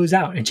she goes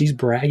out and she's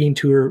bragging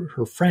to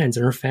her friends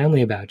and her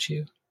family about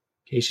you.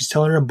 Okay. She's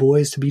telling her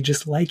boys to be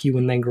just like you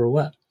when they grow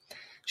up.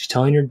 She's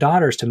telling your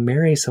daughters to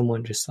marry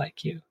someone just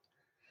like you.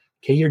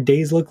 Okay. Your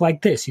days look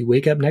like this. You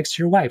wake up next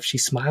to your wife. She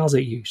smiles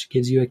at you. She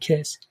gives you a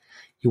kiss.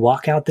 You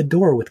walk out the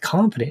door with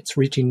confidence,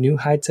 reaching new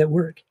heights at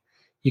work.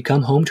 You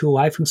come home to a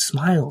wife who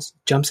smiles,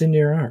 jumps into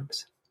your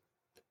arms.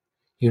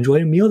 You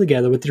enjoy a meal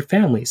together with your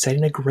family,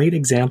 setting a great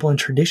example and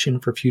tradition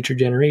for future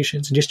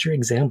generations, and just your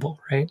example,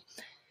 right?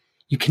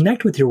 You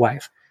connect with your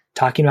wife,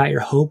 talking about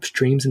your hopes,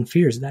 dreams, and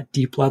fears at that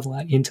deep level,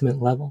 that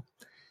intimate level.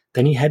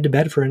 Then you head to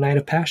bed for a night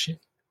of passion.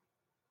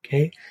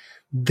 Okay?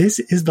 This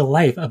is the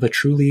life of a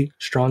truly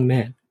strong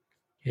man.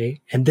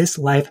 Okay? And this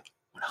life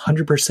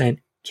 100%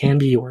 can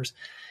be yours.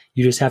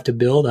 You just have to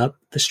build up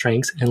the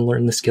strengths and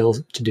learn the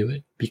skills to do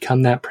it.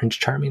 Become that Prince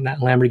Charming, that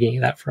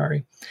Lamborghini, that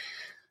Ferrari.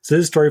 So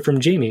this is a story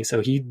from Jamie.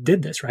 So he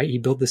did this, right? He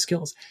built the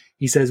skills.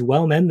 He says,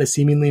 well, men, the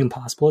seemingly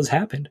impossible has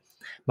happened.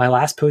 My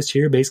last post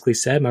here basically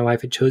said my wife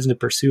had chosen to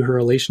pursue her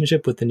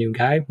relationship with the new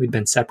guy. We'd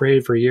been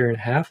separated for 1.5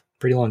 years,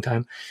 pretty long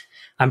time.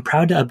 I'm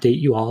proud to update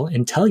you all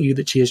and tell you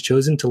that she has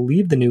chosen to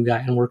leave the new guy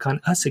and work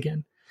on us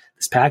again.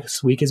 This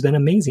past week has been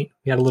amazing.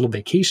 We had a little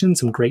vacation,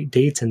 some great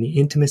dates, and the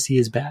intimacy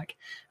is back.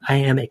 I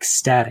am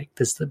ecstatic.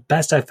 This is the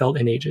best I've felt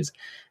in ages.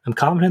 I'm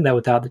confident that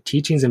without the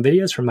teachings and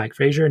videos from Mike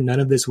Frazier, none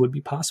of this would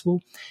be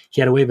possible.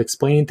 He had a way of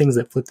explaining things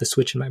that flipped the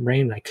switch in my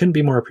brain, and I couldn't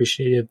be more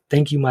appreciative.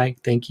 Thank you, Mike.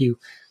 Thank you.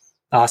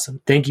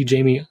 Awesome. Thank you,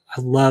 Jamie. I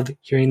love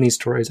hearing these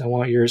stories. I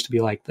want yours to be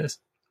like this.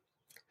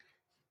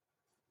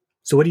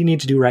 So what do you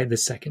need to do right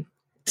this second?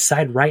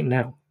 Decide right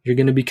now. You're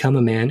going to become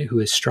a man who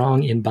is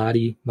strong in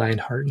body, mind,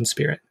 heart, and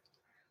spirit.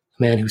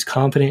 A man who's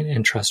confident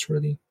and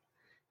trustworthy,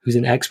 who's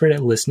an expert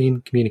at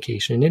listening,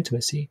 communication, and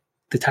intimacy.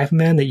 The type of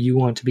man that you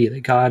want to be,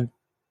 that God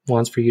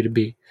wants for you to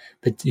be,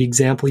 the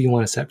example you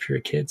want to set for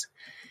your kids.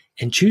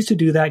 And choose to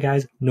do that,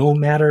 guys, no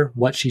matter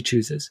what she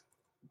chooses.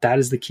 That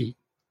is the key.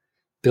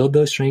 Build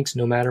those strengths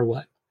no matter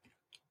what.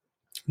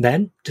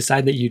 Then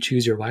decide that you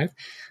choose your wife.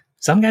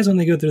 Some guys, when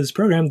they go through this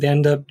program, they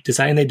end up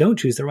deciding they don't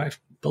choose their wife.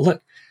 But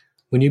look,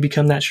 when you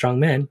become that strong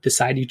man,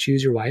 decide you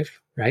choose your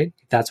wife, right?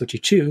 If that's what you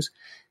choose.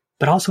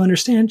 But also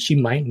understand she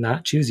might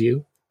not choose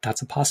you.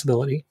 That's a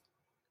possibility.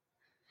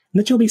 And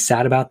that you'll be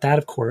sad about that,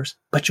 of course,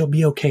 but you'll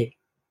be okay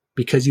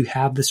because you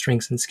have the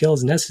strengths and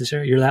skills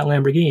necessary. You're that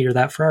Lamborghini, you're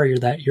that Ferrari,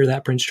 you're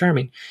that Prince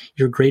Charming.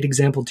 You're a great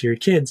example to your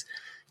kids.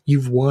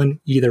 You've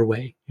won either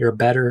way. You're a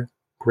better,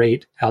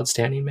 great,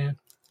 outstanding man.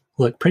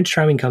 Look, Prince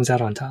Charming comes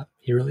out on top.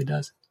 He really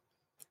does.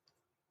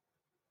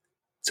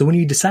 So when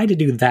you decide to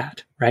do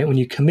that, right, when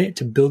you commit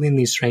to building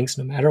these strengths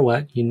no matter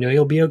what, you know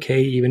you'll be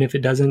okay even if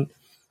it doesn't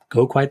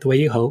go quite the way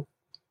you hope.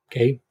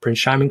 Okay, Prince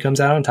Charming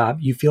comes out on top.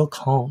 You feel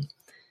calm.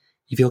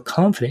 You feel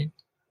confident.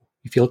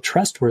 You feel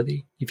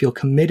trustworthy. You feel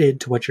committed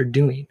to what you're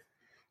doing,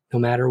 no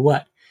matter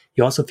what.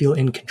 You also feel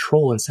in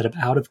control instead of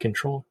out of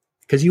control,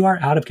 because you are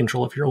out of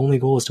control if your only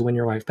goal is to win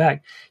your wife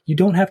back. You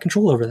don't have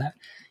control over that.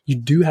 You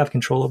do have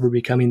control over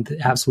becoming the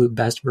absolute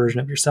best version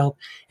of yourself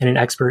and an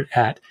expert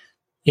at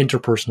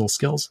interpersonal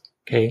skills,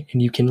 okay? And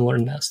you can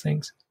learn those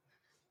things.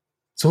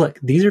 So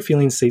look, these are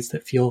feeling states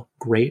that feel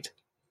great,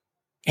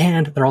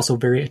 and they're also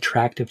very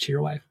attractive to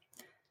your wife.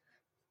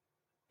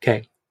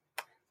 Okay.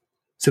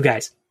 So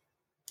guys,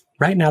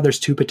 right now there's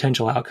 2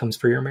 potential outcomes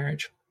for your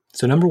marriage.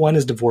 So number 1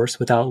 is divorce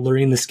without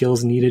learning the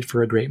skills needed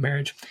for a great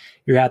marriage.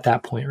 You're at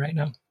that point right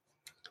now.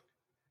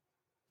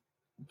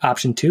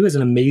 Option 2 is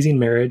an amazing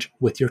marriage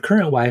with your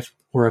current wife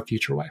or a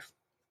future wife.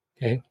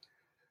 Okay.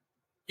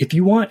 If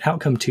you want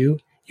outcome 2,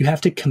 you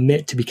have to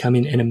commit to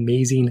becoming an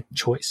amazing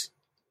choice.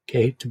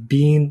 Okay. To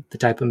being the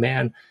type of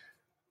man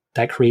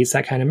that creates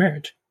that kind of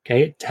marriage.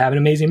 Okay. To have an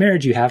amazing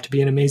marriage, you have to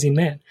be an amazing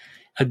man.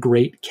 A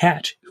great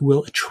catch who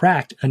will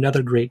attract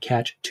another great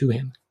catch to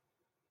him.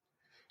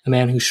 A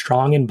man who's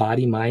strong in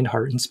body, mind,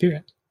 heart, and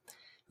spirit.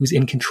 Who's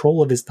in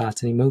control of his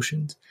thoughts and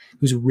emotions.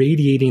 Who's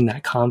radiating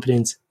that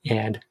confidence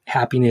and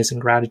happiness and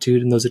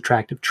gratitude and those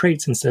attractive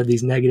traits instead of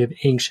these negative,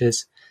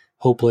 anxious,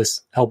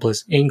 hopeless,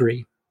 helpless,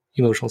 angry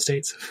emotional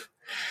states.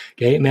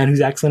 Okay. A man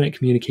who's excellent at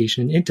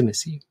communication and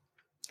intimacy.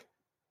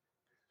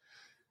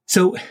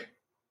 So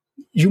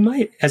You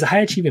might, as a high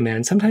achieving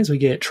man, sometimes we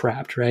get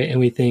trapped, right? And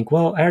we think,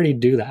 well, I already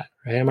do that,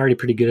 right? I'm already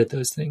pretty good at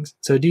those things.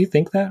 So do you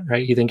think that,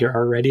 right? You think you're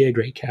already a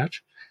great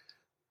catch?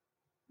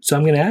 So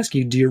I'm going to ask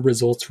you, do your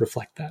results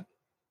reflect that?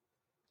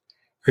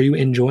 Are you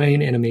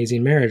enjoying an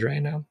amazing marriage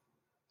right now?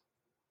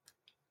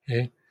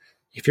 Okay.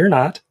 If you're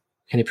not,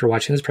 and if you're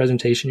watching this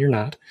presentation, you're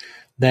not,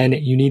 then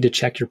you need to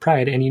check your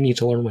pride and you need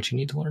to learn what you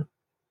need to learn.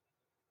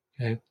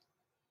 Okay.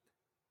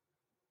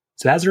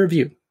 So as a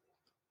review,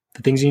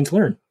 the things you need to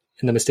learn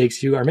and the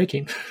mistakes you are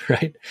making,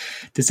 right?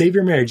 To save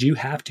your marriage, you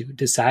have to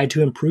decide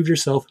to improve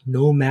yourself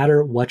no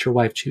matter what your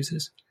wife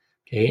chooses.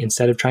 Okay.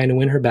 Instead of trying to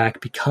win her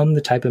back, become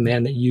the type of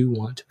man that you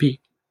want to be.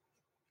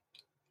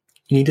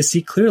 You need to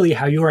see clearly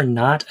how you are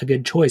not a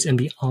good choice and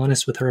be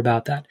honest with her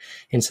about that.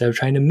 Instead of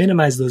trying to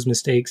minimize those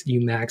mistakes,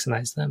 you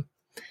maximize them.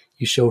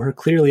 You show her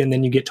clearly and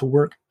then you get to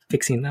work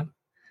fixing them.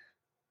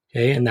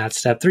 Okay, and that's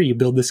step 3. You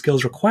build the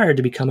skills required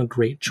to become a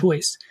great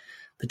choice,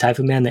 the type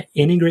of man that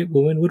any great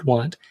woman would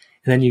want,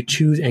 and then you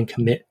choose and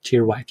commit to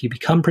your wife. You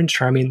become Prince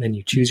Charming, then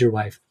you choose your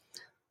wife.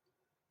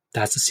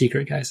 That's the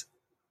secret, guys.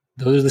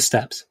 Those are the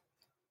steps.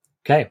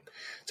 Okay,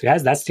 so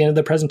guys, that's the end of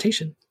the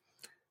presentation.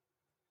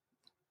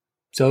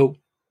 So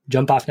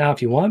jump off now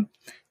if you want,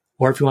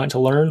 or if you want to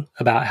learn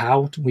about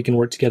how we can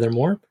work together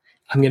more,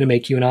 I'm going to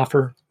make you an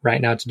offer right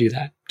now to do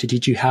that, to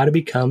teach you how to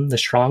become the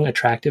strong,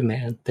 attractive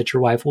man that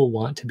your wife will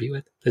want to be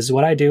with. This is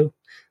what I do.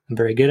 I'm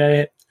very good at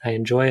it. I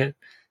enjoy it,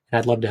 and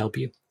I'd love to help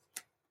you.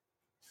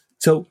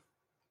 So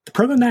the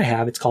program that I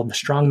have, it's called the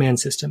Strong Man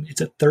System.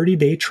 It's a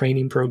 30-day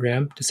training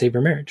program to save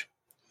your marriage.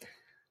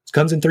 It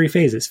comes in 3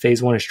 phases.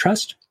 Phase 1 is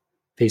trust.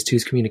 Phase 2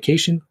 is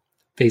communication.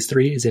 Phase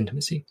 3 is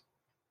intimacy.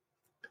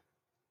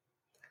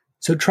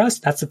 So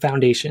trust, that's the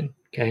foundation,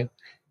 okay?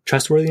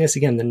 Trustworthiness,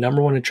 again, the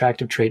number 1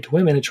 attractive trait to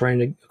women,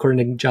 according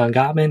to John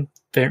Gottman,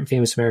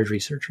 famous marriage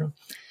researcher.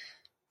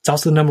 It's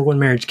also the number 1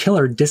 marriage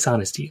killer,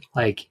 dishonesty,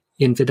 like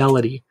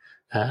infidelity.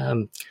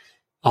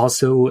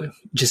 Also,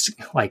 just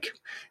like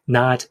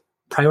not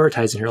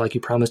prioritizing her like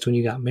you promised when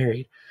you got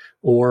married,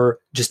 or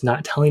just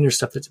not telling her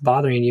stuff that's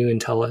bothering you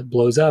until it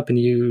blows up and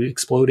you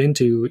explode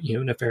into,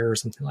 an affair or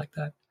something like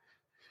that.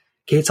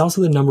 Okay, it's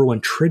also the number 1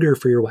 trigger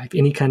for your wife.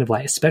 Any kind of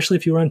lie, especially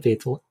if you were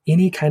unfaithful,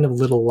 any kind of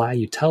little lie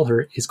you tell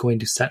her is going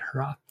to set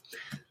her off.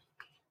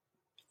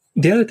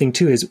 The other thing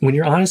too is when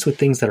you're honest with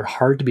things that are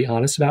hard to be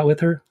honest about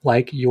with her,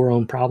 like your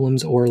own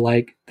problems or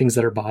like things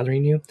that are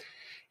bothering you,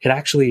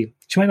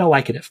 she might not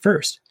like it at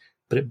first,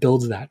 but it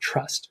builds that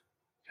trust.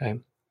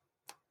 Okay.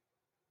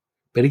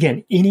 But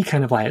again, any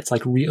kind of lie, it's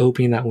like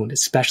reopening that wound,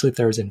 especially if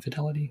there was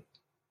infidelity.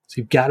 So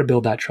you've got to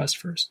build that trust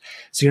first.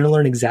 So you're going to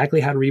learn exactly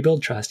how to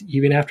rebuild trust,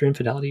 even after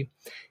infidelity.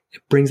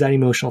 It brings that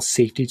emotional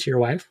safety to your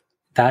wife.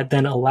 That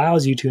then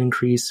allows you to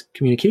increase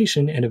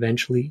communication and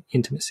eventually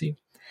intimacy.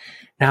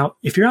 Now,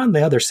 if you're on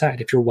the other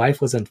side, if your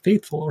wife was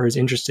unfaithful or is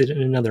interested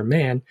in another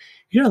man,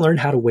 you're going to learn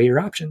how to weigh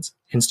your options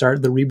and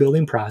start the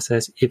rebuilding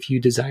process if you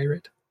desire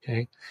it.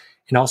 Okay.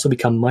 And also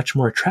become much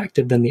more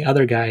attractive than the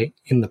other guy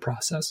in the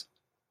process.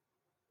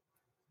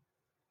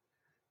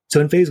 So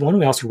in phase 1,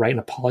 we also write an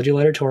apology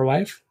letter to our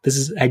wife. This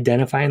is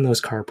identifying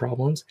those car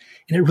problems.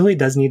 And it really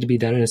does need to be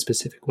done in a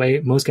specific way.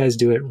 Most guys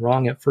do it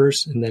wrong at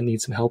first and then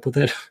need some help with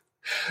it.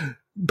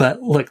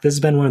 But look, this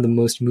has been one of the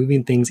most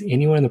moving things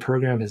anyone in the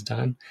program has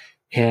done.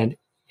 And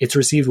it's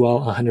received well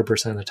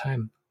 100% of the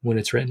time when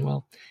it's written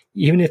well.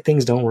 Even if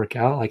things don't work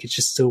out, it's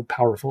just so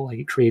powerful.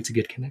 It creates a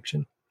good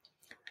connection.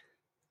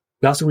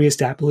 We also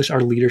reestablish our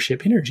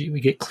leadership energy.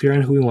 We get clear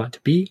on who we want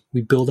to be.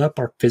 We build up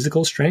our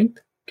physical strength.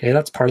 Okay,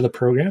 that's part of the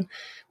program.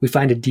 We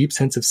find a deep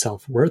sense of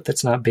self-worth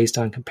that's not based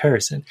on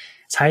comparison.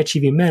 As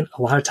high-achieving men,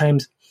 a lot of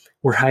times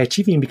we're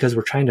high-achieving because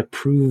we're trying to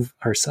prove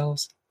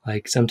ourselves.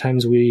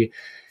 Sometimes we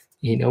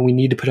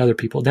need to put other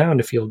people down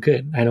to feel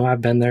good. I know I've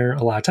been there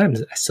a lot of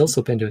times. I still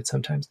slip into it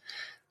sometimes.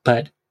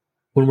 But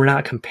when we're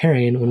not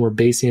comparing, when we're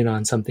basing it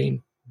on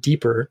something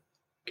deeper,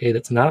 okay,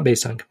 that's not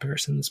based on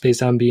comparison, it's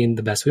based on being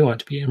the best we want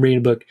to be. I'm reading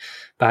a book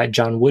by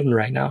John Wooden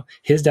right now.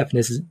 His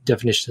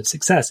definition of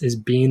success is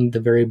being the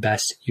very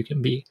best you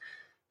can be.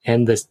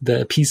 And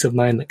the peace of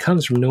mind that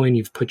comes from knowing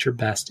you've put your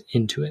best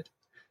into it.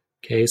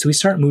 Okay, so we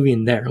start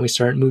moving there and we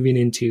start moving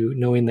into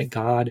knowing that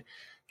God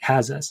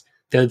has us.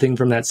 The other thing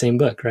from that same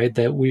book, right,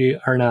 that we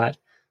are not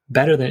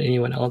better than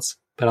anyone else,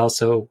 but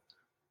also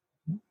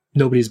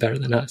nobody's better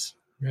than us,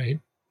 right?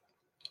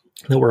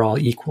 That we're all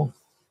equal.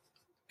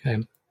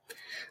 Okay,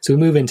 so we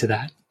move into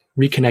that,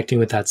 reconnecting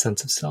with that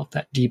sense of self,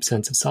 that deep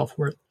sense of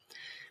self-worth.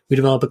 We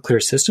develop a clear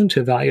system to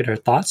evaluate our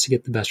thoughts to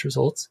get the best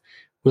results.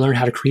 We learn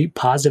how to create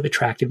positive,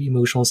 attractive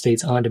emotional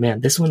states on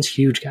demand. This one's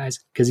huge, guys,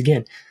 because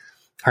again,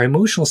 our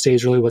emotional state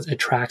is really what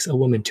attracts a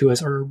woman to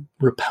us or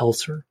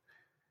repels her.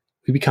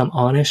 We become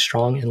honest,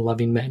 strong, and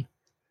loving men.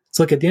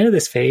 So look, at the end of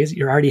this phase,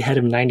 you're already ahead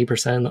of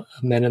 90%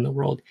 of men in the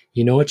world.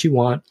 You know what you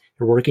want.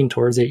 You're working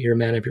towards it. You're a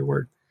man of your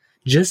word.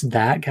 Just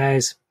that,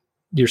 guys,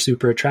 you're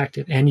super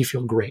attractive and you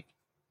feel great.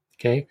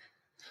 Okay.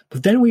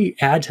 But then we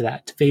add to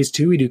that. To phase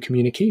 2, we do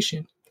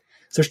communication.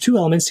 So there's 2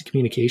 elements to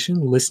communication,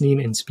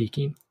 listening and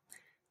speaking.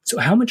 So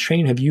how much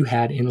training have you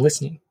had in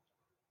listening?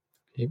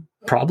 Okay?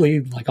 Probably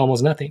like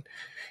almost nothing.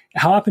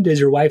 How often does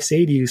your wife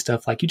say to you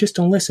stuff like, you just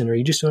don't listen or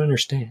you just don't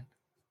understand?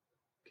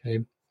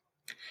 Okay.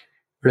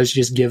 Or does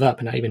she just give up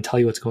and not even tell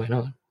you what's going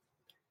on?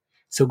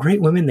 So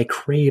great women, they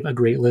crave a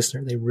great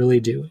listener. They really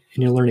do.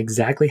 And you'll learn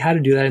exactly how to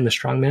do that in the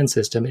strongman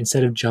system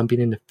instead of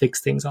jumping in to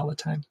fix things all the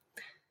time.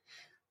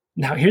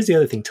 Now, here's the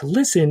other thing. To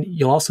listen,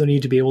 you'll also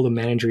need to be able to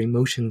manage your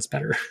emotions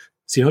better.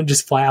 So you don't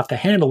just fly off the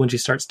handle when she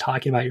starts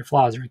talking about your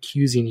flaws or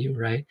accusing you,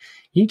 right?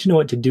 You need to know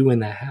what to do when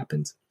that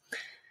happens.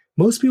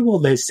 Most people,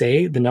 they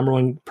say the number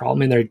one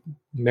problem in their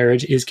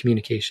marriage is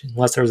communication.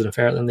 Unless there was an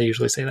affair, then they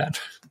usually say that.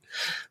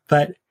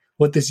 But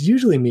what this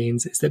usually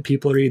means is that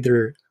people are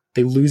either,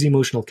 they lose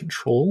emotional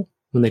control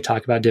when they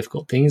talk about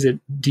difficult things. It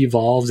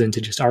devolves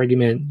into just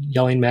argument,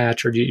 yelling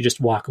match, or you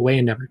just walk away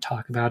and never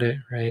talk about it,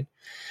 right?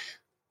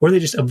 Or they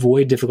just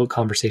avoid difficult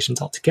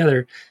conversations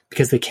altogether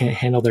because they can't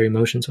handle their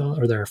emotions well,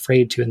 or they're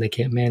afraid to, and they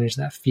can't manage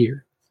that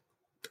fear.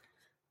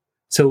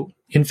 So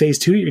in phase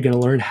 2, you're going to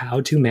learn how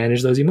to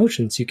manage those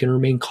emotions. You can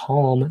remain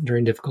calm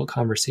during difficult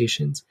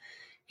conversations.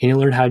 And you'll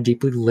learn how to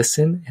deeply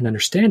listen and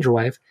understand your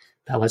wife.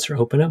 That lets her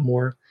open up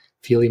more,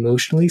 feel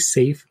emotionally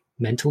safe,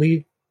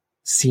 mentally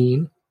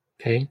seen,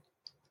 okay?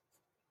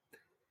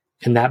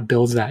 And that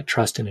builds that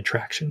trust and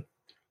attraction.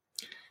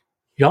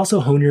 You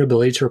also hone your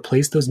ability to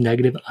replace those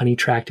negative,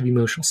 unattractive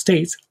emotional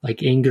states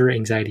like anger,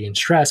 anxiety, and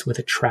stress with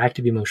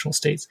attractive emotional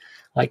states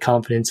like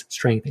confidence,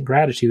 strength, and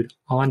gratitude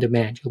on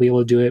demand. You'll be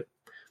able to do it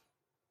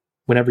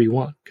whenever you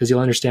want because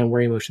you'll understand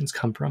where emotions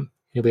come from.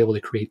 You'll be able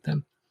to create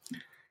them. And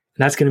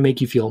that's going to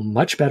make you feel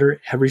much better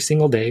every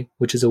single day,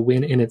 which is a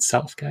win in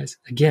itself, guys.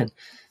 Again,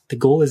 the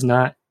goal is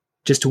not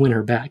just to win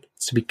her back.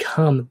 It's to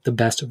become the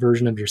best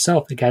version of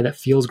yourself, the guy that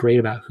feels great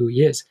about who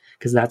he is,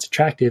 because that's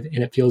attractive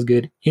and it feels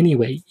good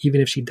anyway,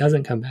 even if she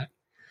doesn't come back.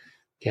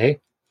 Okay?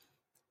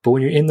 But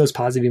when you're in those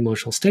positive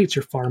emotional states,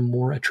 you're far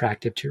more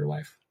attractive to your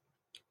wife.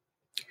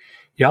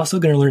 You're also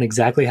going to learn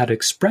exactly how to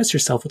express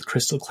yourself with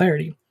crystal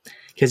clarity,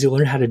 because you'll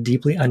learn how to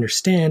deeply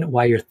understand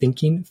why you're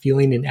thinking,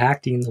 feeling, and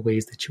acting the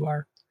ways that you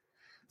are.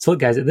 So look,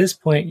 guys, at this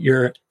point,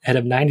 you're ahead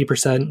of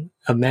 90%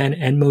 of men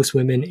and most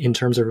women in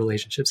terms of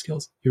relationship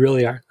skills. You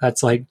really are.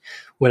 That's like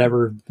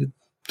whatever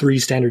 3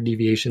 standard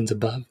deviations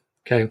above,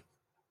 okay?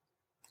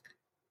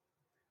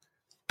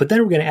 But then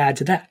we're going to add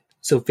to that.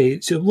 So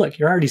look,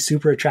 you're already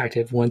super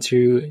attractive once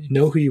you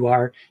know who you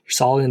are, you're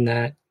solid in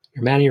that,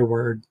 you're a man of your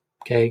word,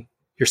 okay?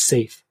 You're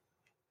safe,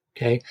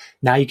 okay?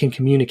 Now you can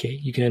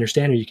communicate, you can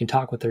understand her, you can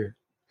talk with her.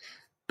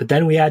 But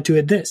then we add to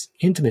it this,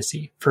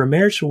 intimacy. For a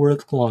marriage to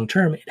work long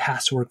term, it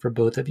has to work for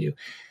both of you.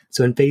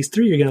 So in phase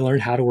 3, you're going to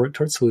learn how to work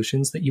towards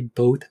solutions that you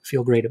both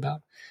feel great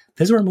about.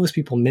 This is where most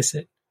people miss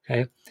it,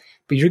 okay?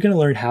 But you're going to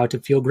learn how to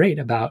feel great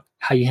about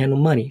how you handle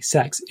money,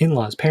 sex,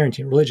 in-laws,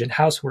 parenting, religion,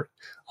 housework,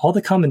 all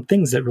the common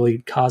things that really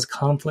cause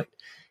conflict.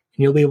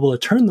 And you'll be able to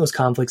turn those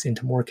conflicts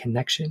into more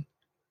connection.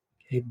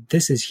 Okay?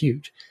 This is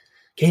huge.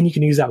 Okay, and you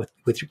can use that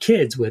with your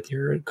kids, with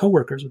your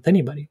coworkers, with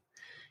anybody.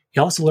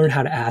 You also learn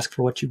how to ask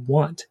for what you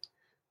want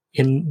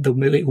in the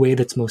way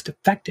that's most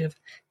effective,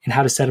 and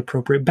how to set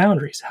appropriate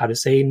boundaries, how to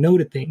say no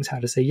to things, how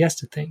to say yes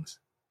to things,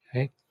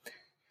 okay?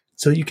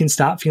 So that you can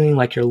stop feeling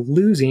like you're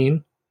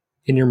losing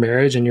in your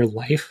marriage and your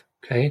life,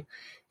 okay?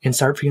 And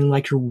start feeling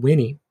like you're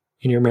winning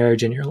in your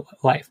marriage and your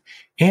life.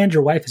 And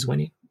your wife is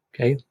winning,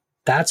 okay?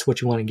 That's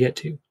what you want to get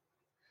to.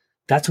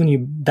 That's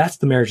the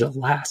marriage that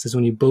lasts, is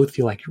when you both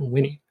feel like you're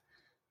winning.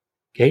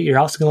 Okay, you're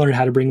also going to learn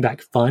how to bring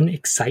back fun,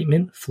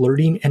 excitement,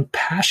 flirting, and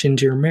passion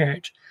to your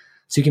marriage.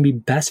 So you can be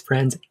best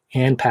friends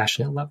and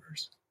passionate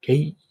lovers.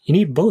 Okay, you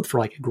need both for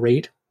like a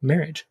great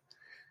marriage.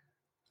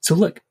 So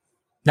look,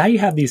 now you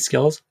have these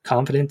skills,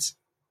 confidence,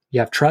 you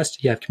have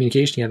trust, you have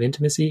communication, you have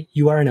intimacy.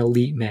 You are an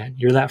elite man.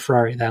 You're that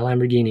Ferrari, that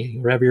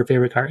Lamborghini, whatever your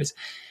favorite car is.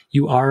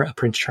 You are a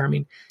Prince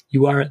Charming.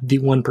 You are the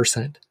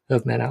 1%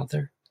 of men out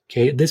there.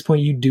 Okay, at this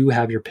point, you do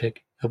have your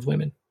pick of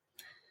women.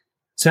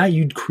 So now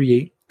you'd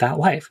create that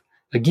life.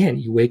 Again,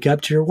 you wake up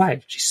to your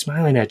wife. She's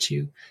smiling at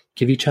you.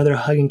 Give each other a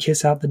hug and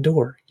kiss out the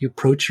door. You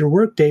approach your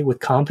workday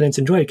with confidence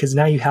and joy because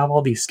now you have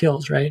all these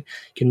skills, right?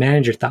 You can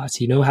manage your thoughts.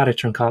 You know how to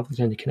turn conflict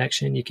into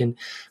connection. You can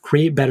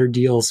create better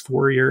deals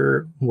for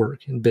your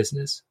work and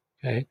business,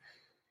 okay?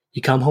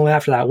 You come home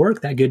after that work,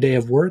 that good day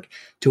of work,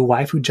 to a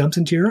wife who jumps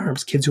into your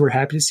arms, kids who are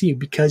happy to see you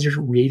because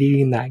you're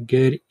radiating that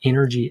good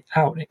energy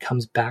out and it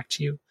comes back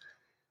to you.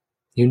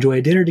 You enjoy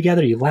a dinner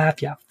together, you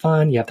laugh, you have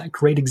fun, you have that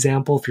great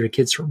example for your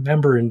kids to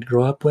remember and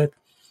grow up with,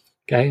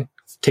 okay?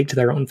 Take to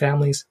their own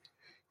families.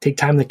 Take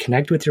time to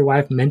connect with your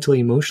wife mentally,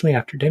 emotionally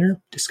after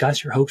dinner.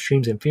 Discuss your hopes,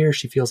 dreams, and fears.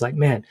 She feels like,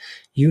 man,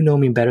 you know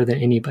me better than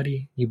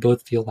anybody. You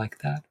both feel like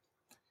that.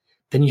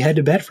 Then you head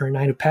to bed for a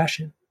night of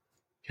passion,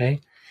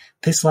 okay?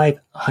 This life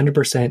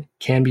 100%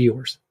 can be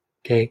yours,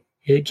 okay?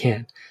 It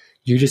can.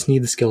 You just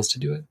need the skills to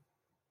do it.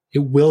 It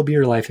will be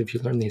your life if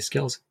you learn these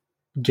skills.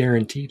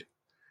 Guaranteed.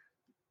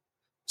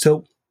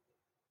 So,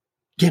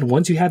 again,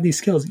 once you have these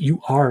skills,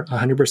 you are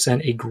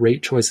 100% a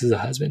great choice as a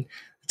husband.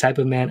 The type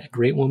of man a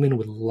great woman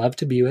would love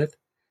to be with.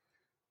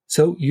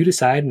 So you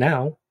decide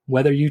now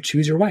whether you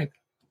choose your wife.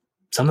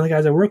 Some of the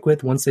guys I work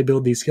with, once they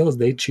build these skills,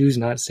 they choose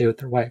not to stay with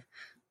their wife.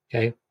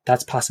 Okay.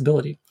 That's a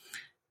possibility.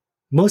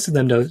 Most of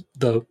them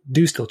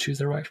do still choose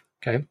their wife.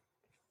 Okay.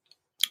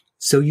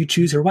 So you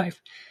choose your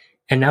wife,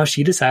 and now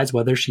she decides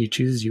whether she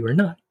chooses you or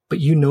not, but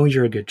you know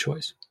you're a good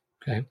choice.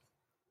 Okay.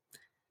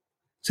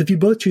 So if you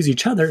both choose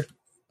each other,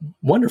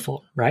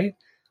 wonderful, right?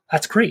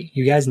 That's great.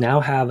 You guys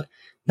now have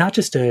not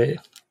just you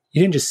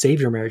didn't just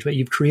save your marriage, but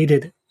you've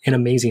created an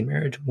amazing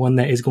marriage, one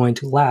that is going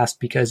to last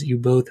because you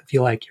both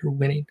feel like you're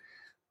winning.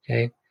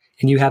 Okay.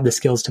 And you have the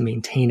skills to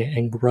maintain it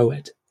and grow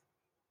it.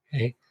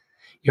 Okay.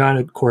 You're on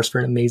a course for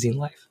an amazing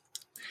life.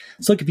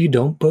 So look, if you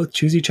don't both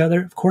choose each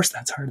other, of course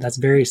that's hard. That's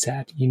very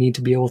sad. You need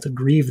to be able to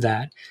grieve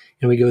that.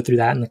 And we go through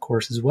that in the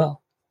course as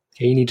well.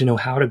 Okay. You need to know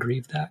how to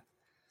grieve that.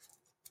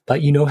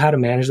 But you know how to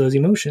manage those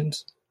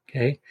emotions.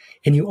 Okay.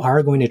 And you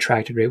are going to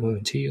attract a great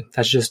woman to you.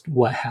 That's just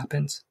what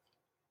happens.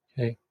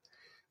 Okay.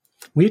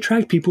 We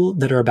attract people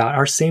that are about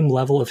our same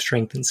level of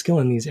strength and skill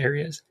in these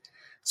areas.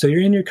 So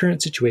you're in your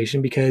current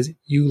situation because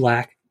you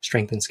lack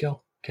strength and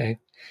skill. Okay.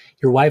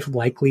 Your wife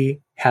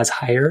likely has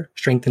higher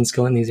strength and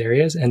skill in these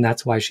areas, and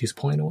that's why she's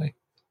pulling away.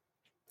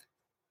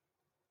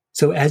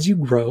 So as you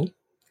grow,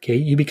 okay,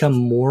 you become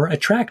more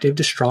attractive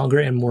to stronger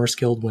and more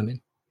skilled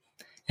women.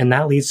 And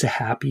that leads to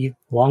happy,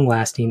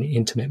 long-lasting,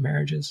 intimate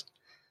marriages.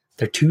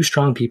 They're two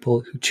strong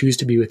people who choose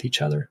to be with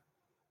each other.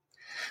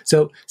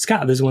 So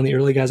Scott, this is one of the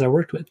early guys I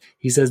worked with.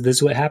 He says, this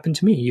is what happened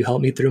to me. You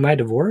helped me through my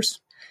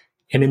divorce,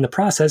 and in the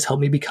process,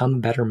 helped me become a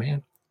better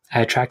man. I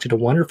attracted a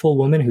wonderful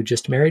woman who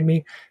just married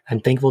me. I'm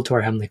thankful to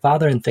our Heavenly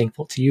Father and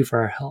thankful to you for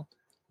our help.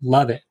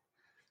 Love it.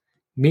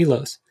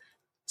 Milos.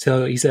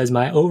 So he says,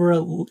 my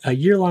over a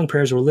year-long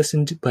prayers were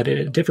listened, but in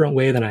a different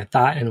way than I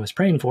thought and was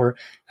praying for.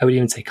 I would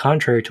even say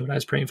contrary to what I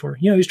was praying for.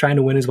 He was trying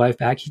to win his wife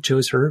back. He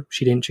chose her.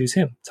 She didn't choose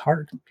him. It's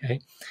hard. Okay.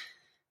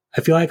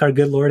 I feel like our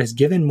good Lord has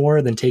given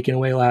more than taken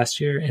away last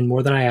year and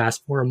more than I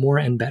asked for, more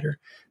and better.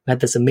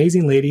 Met this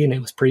amazing lady and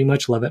it was pretty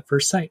much love at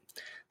first sight.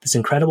 This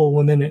incredible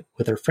woman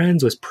with her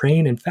friends was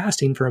praying and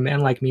fasting for a man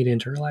like me to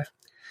enter her life.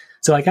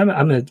 So like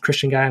I'm a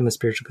Christian guy, I'm a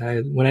spiritual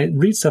guy. When I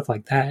read stuff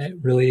like that, it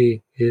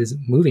really is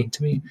moving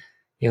to me.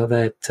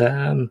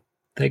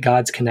 That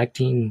God's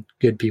connecting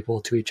good people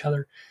to each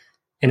other.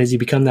 And as you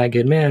become that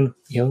good man,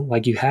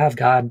 like you have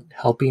God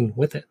helping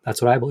with it.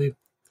 That's what I believe.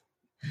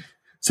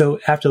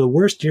 So after the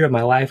worst year of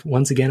my life,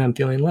 once again, I'm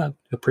feeling loved,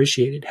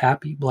 appreciated,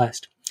 happy,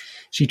 blessed.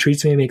 She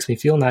treats me and makes me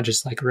feel not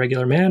just like a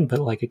regular man, but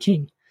like a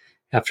king.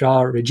 After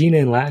all, Regina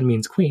in Latin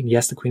means queen.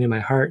 Yes, the queen in my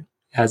heart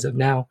as of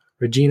now.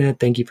 Regina,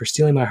 thank you for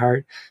stealing my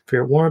heart, for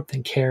your warmth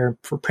and care,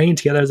 for praying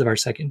together as of our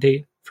second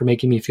date, for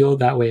making me feel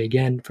that way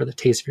again, for the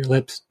taste of your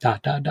lips, ...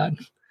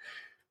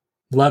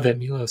 Love it,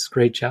 Milos.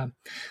 Great job.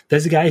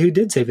 There's a guy who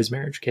did save his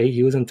marriage, okay?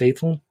 He was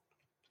unfaithful,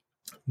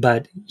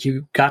 but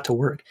he got to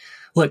work.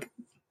 Look,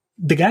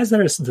 the guys that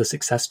are the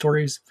success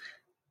stories,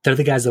 they're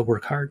the guys that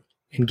work hard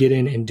and get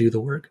in and do the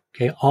work,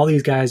 okay? All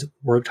these guys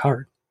worked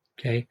hard,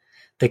 okay?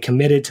 They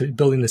committed to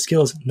building the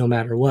skills no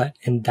matter what,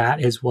 and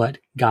that is what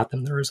got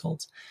them the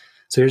results.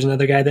 So here's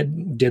another guy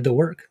that did the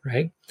work,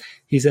 right?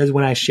 He says,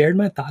 when I shared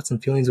my thoughts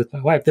and feelings with my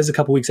wife, this is a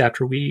couple weeks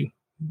after we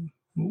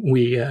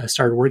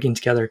started working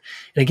together.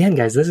 And again,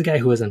 guys, this is a guy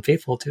who was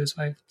unfaithful to his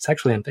wife,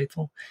 sexually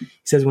unfaithful. He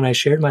says, when I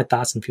shared my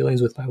thoughts and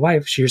feelings with my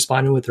wife, she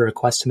responded with a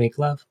request to make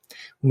love.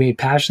 We made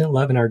passionate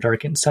love in our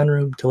darkened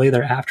sunroom. To lay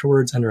there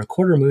afterwards under a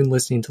quarter moon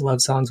listening to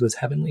love songs was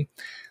heavenly.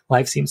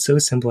 Life seemed so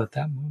simple at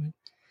that moment.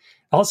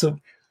 Also,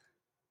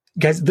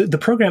 guys, the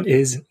program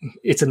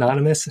it's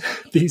anonymous.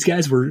 These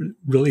guys were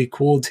really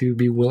cool to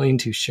be willing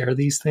to share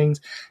these things,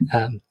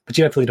 but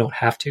you definitely don't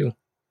have to,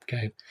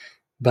 okay?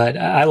 But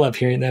I love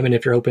hearing them, and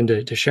if you're open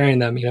to sharing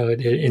them,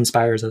 it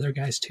inspires other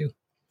guys too.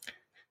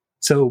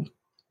 So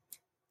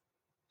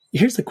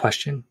here's the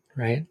question,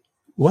 right?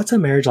 What's a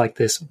marriage like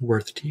this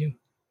worth to you?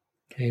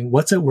 Okay,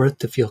 what's it worth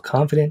to feel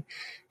confident,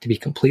 to be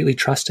completely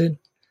trusted,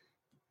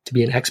 to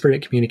be an expert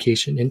at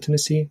communication and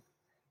intimacy,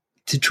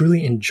 to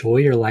truly enjoy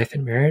your life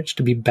in marriage,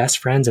 to be best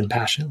friends and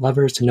passionate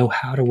lovers, to know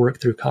how to work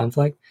through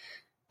conflict,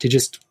 to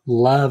just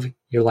love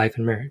your life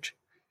in marriage?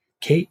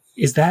 Okay,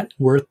 is that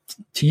worth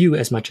to you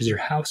as much as your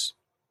house?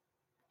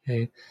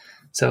 Okay,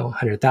 so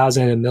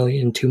 100,000, $1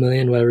 million, 2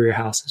 million, whatever your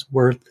house is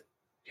worth.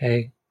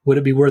 Okay, would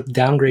it be worth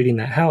downgrading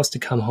that house to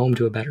come home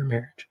to a better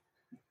marriage?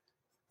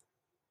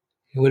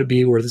 Would it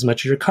be worth as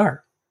much as your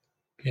car?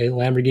 Okay,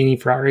 Lamborghini,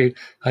 Ferrari,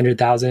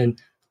 100,000.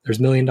 There's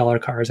 $1 million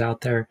cars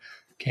out there.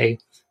 Okay,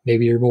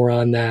 maybe you're more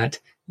on that,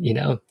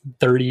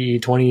 $30,000,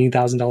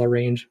 $20,000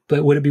 range.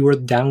 But would it be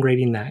worth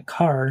downgrading that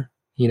car,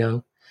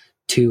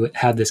 to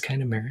have this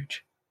kind of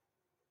marriage?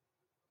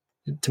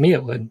 To me,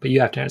 it would, but you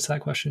have to answer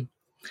that question.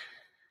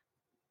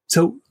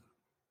 So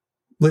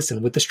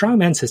listen, with the Strong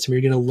Man System,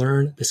 you're going to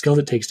learn the skills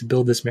it takes to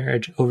build this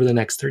marriage over the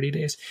next 30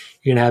 days.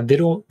 You're going to have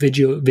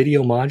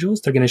video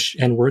modules. They're going to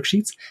and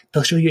worksheets.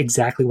 They'll show you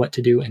exactly what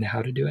to do and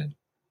how to do it.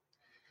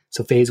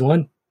 So phase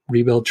 1,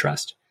 rebuild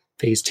trust.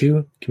 Phase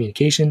 2,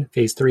 communication.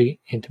 Phase 3,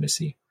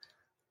 intimacy.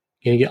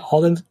 You're going to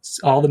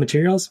get all the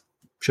materials,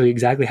 show you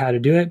exactly how to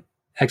do it,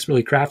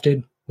 expertly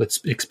crafted with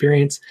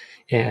experience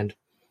and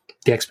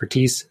the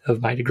expertise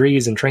of my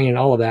degrees and training and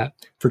all of that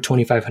for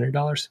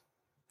 $2,500.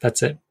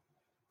 That's it.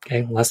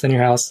 Okay. Less than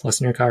your house, less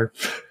than your car,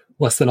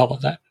 less than all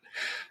of that.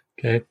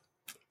 Okay.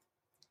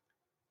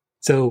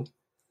 So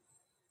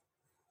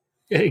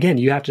again,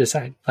 you have to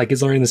decide, like,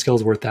 is learning the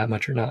skills worth that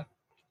much or not?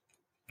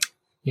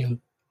 You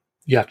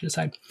have to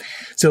decide.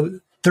 So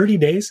 30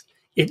 days,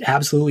 it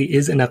absolutely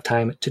is enough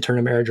time to turn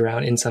a marriage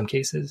around in some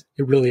cases.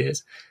 It really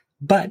is.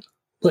 But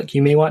look,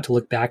 you may want to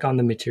look back on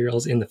the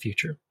materials in the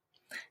future.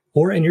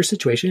 Or in your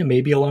situation, it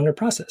may be a longer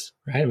process,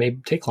 right? It may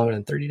take longer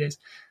than 30 days.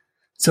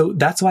 So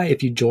that's why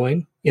if you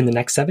join in the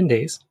next 7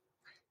 days,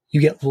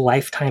 you get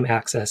lifetime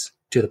access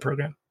to the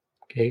program.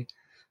 Okay.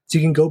 So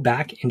you can go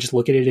back and just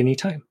look at it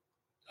anytime.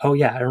 Oh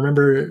yeah, I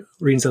remember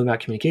reading something about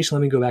communication.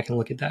 Let me go back and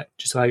look at that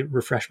just so I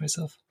refresh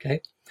myself.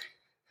 Okay.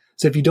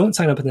 So if you don't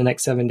sign up in the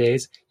next 7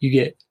 days, you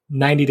get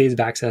 90 days of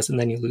access and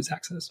then you lose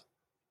access.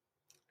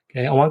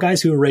 Okay. I want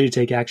guys who are ready to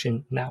take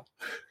action now.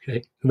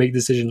 Okay. Who make the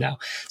decision now.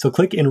 So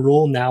click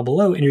enroll now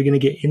below and you're going to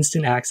get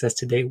instant access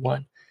to day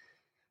one.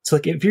 So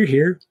like if you're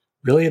here,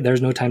 really,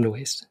 there's no time to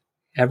waste.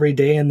 Every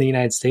day in the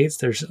United States,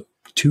 there's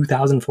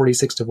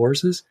 2,046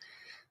 divorces.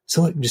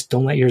 So like, just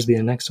don't let yours be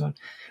the next one.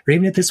 Or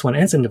even if this one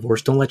ends in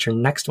divorce, don't let your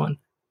next one.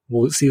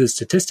 We'll see the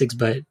statistics,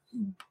 but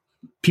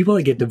people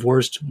that get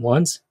divorced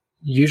once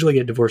usually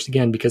get divorced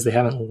again because they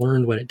haven't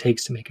learned what it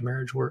takes to make a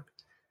marriage work.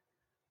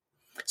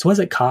 So what does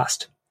it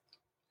cost,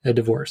 a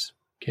divorce?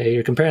 Okay,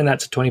 you're comparing that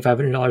to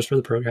 $2,500 for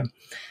the program.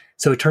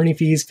 So attorney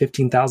fees,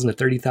 $15,000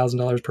 to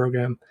 $30,000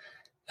 program,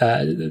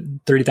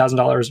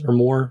 $30,000 or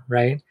more,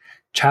 right?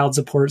 Child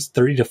support's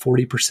 30 to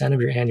 40%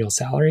 of your annual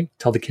salary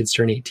till the kids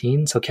turn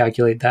 18. So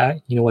calculate that.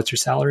 What's your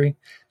salary?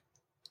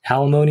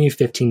 Alimony,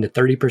 15 to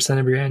 30%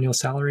 of your annual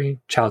salary.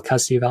 Child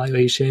custody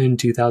evaluation,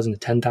 $2,000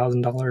 to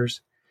 $10,000.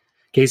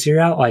 Okay, so you're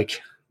out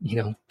like,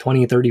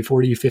 20, 30,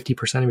 40,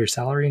 50% of your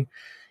salary.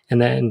 And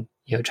then,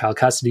 child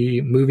custody,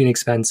 moving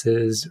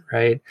expenses,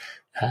 right?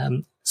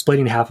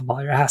 Splitting half of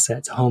all your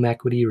assets, home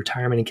equity,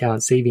 retirement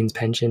accounts, savings,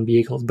 pension,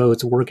 vehicles,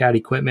 boats, workout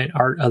equipment,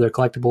 art, other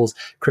collectibles,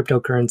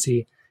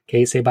 cryptocurrency.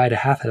 Okay, say bye to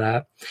half of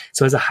that.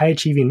 So as a high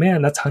achieving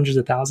man, that's hundreds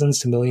of thousands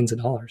to millions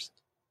of dollars.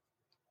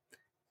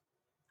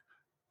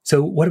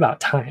 So what about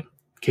time?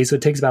 Okay, so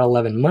it takes about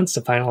 11 months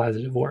to finalize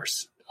a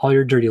divorce. All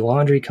your dirty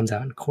laundry comes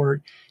out in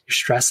court. Your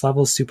stress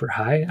level is super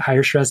high.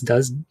 Higher stress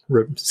does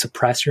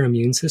suppress your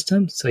immune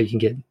system, so you can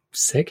get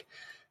sick.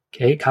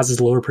 Okay, it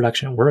causes lower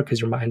production at work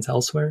because your mind's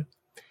elsewhere.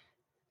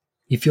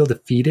 You feel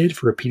defeated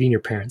for repeating your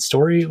parents'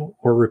 story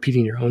or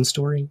repeating your own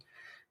story,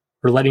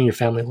 or letting your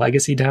family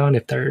legacy down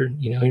if they're,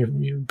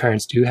 your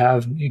parents do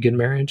have a good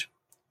marriage.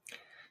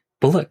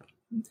 But look,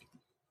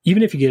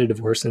 even if you get a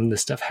divorce and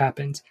this stuff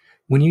happens,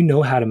 when you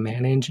know how to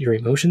manage your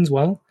emotions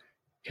well,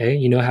 okay,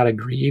 you know how to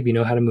grieve, you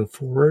know how to move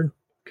forward,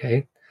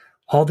 okay,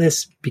 all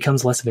this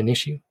becomes less of an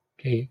issue.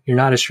 Okay, you're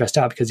not as stressed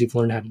out because you've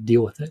learned how to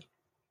deal with it.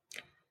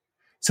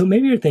 So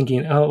maybe you're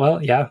thinking,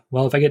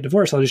 if I get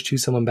divorced, I'll just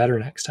choose someone better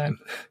next time.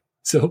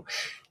 So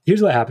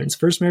here's what happens.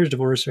 First marriage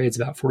divorce rate is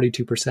about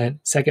 42%.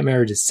 Second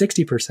marriage is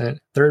 60%.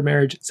 Third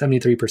marriage,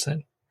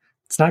 73%.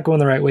 It's not going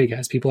the right way,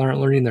 guys. People aren't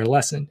learning their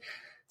lesson.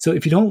 So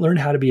if you don't learn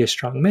how to be a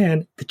strong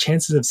man, the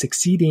chances of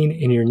succeeding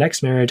in your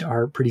next marriage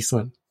are pretty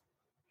slim.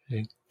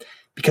 Okay?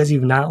 Because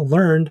you've not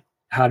learned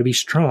how to be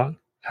strong,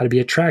 how to be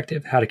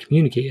attractive, how to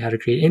communicate, how to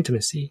create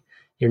intimacy.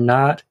 You're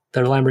not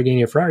the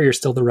Lamborghini or Ferrari, you're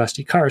still the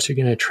rusty car. So you're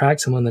going to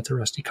attract someone that's a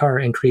rusty car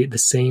and create the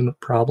same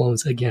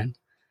problems again.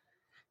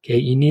 Okay,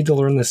 you need to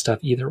learn this stuff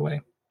either way.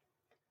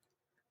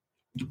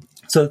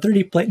 So the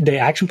 30-day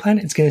action plan,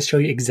 it's going to show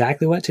you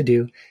exactly what to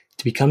do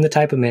to become the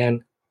type of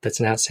man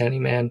that's an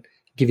outstanding man,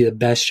 give you the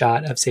best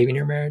shot of saving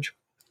your marriage.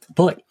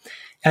 But look,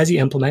 as you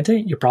implement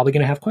it, you're probably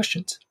going to have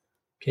questions.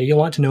 Okay, you'll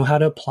want to know how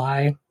to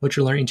apply what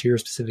you're learning to your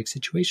specific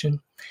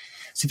situation.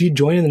 So if you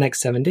join in the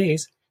next 7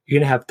 days, you're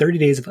going to have 30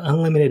 days of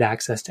unlimited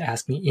access to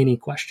ask me any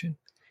question.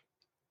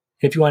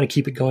 If you want to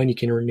keep it going, you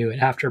can renew it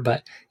after.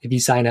 But if you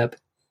sign up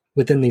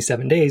within these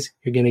 7 days,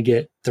 you're going to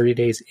get 30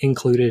 days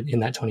included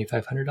in that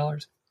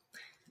 $2,500.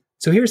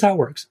 So here's how it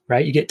works,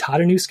 right? You get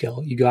taught a new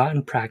skill, you go out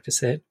and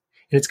practice it,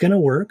 and it's going to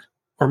work,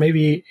 or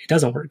maybe it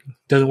doesn't work.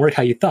 It doesn't work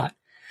how you thought.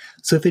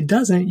 So if it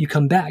doesn't, you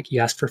come back, you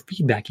ask for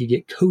feedback, you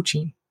get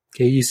coaching.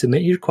 Okay, you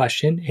submit your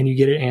question and you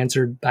get it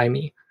answered by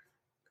me.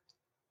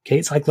 Okay,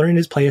 it's like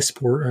learning to play a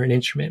sport or an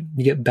instrument.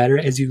 You get better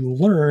as you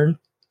learn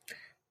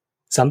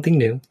something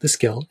new, the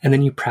skill, and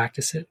then you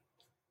practice it.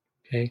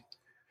 Okay,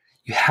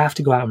 you have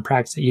to go out and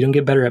practice it. You don't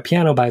get better at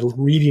piano by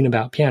reading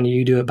about piano.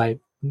 You do it by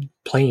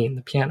playing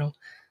the piano.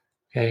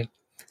 Okay,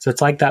 so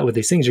it's like that with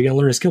these things. You're going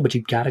to learn a skill, but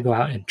you've got to go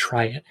out and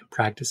try it and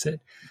practice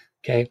it.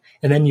 Okay,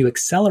 and then you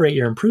accelerate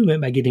your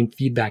improvement by getting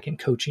feedback and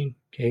coaching.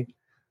 Okay,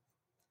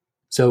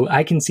 so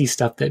I can see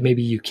stuff that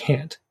maybe you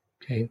can't.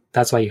 Okay,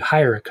 that's why you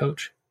hire a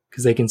coach,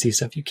 because they can see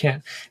stuff you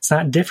can't. It's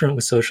not different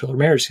with social or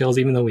marriage skills,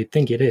 even though we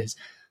think it is.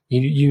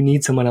 You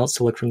need someone else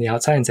to look from the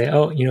outside and say,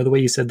 oh, the way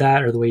you said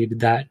that or the way you did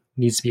that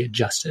needs to be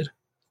adjusted.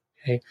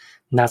 Okay,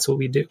 and that's what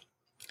we do.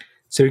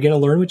 So you're going to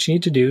learn what you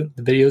need to do,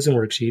 the videos and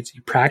worksheets,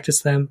 you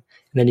practice them,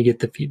 and then you get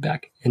the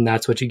feedback. And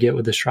that's what you get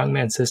with the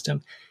Strongman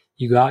system.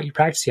 You go out, you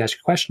practice, you ask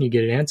your question, you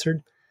get it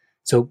answered.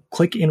 So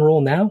click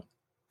enroll now,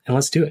 and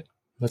let's do it.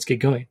 Let's get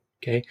going.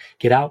 Okay.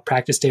 Get out,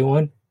 practice day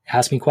 1,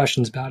 ask me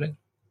questions about it.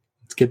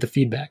 Let's get the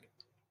feedback.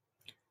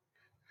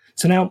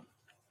 So now,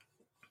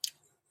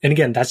 and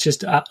again, that's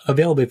just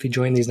available if you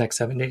join these next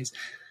 7 days.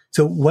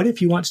 So what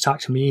if you want to talk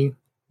to me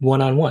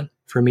one-on-one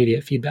for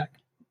immediate feedback?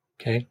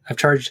 Okay. I've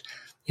charged,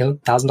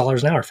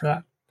 $1,000 an hour for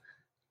that.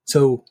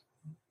 So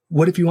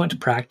what if you want to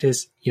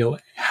practice,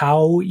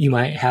 how you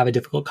might have a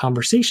difficult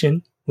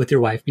conversation with your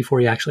wife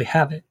before you actually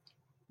have it?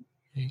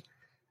 Okay.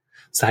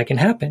 So that can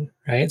happen,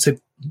 right? So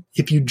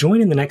if you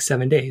join in the next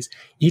 7 days,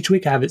 each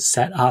week I have it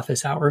set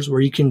office hours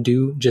where you can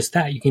do just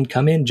that. You can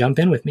come in, jump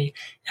in with me,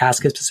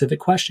 ask a specific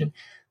question,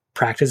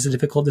 practice a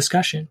difficult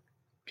discussion.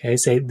 Okay.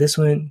 Say this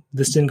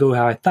didn't go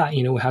how I thought,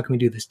 how can we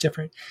do this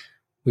different?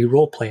 We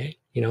role play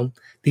it,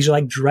 these are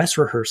like dress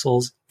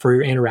rehearsals for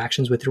your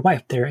interactions with your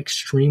wife. They're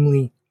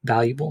extremely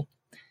valuable.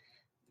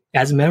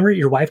 As a member,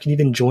 your wife can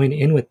even join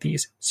in with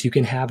these so you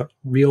can have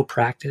real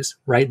practice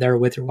right there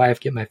with your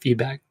wife, get my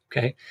feedback.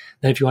 Okay.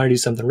 Then if you want to do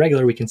something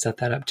regular, we can set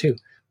that up too.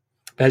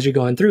 But as you're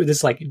going through, this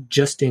is like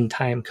just in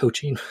time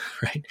coaching,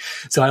 right?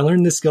 So I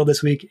learned this skill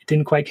this week. It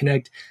didn't quite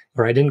connect,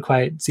 or I didn't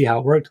quite see how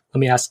it worked. Let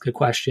me ask a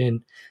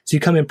question. So you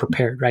come in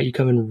prepared, right? You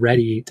come in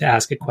ready to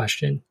ask a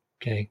question.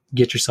 Okay.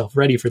 Get yourself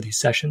ready for these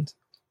sessions.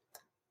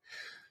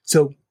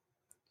 So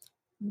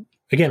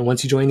again,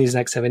 once you join these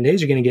next 7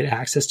 days, you're going to get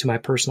access to my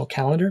personal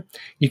calendar.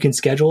 You can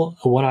schedule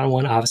a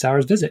one-on-one office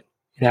hours visit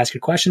and ask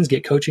your questions,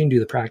 get coaching, do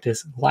the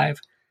practice live.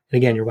 And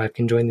again, your wife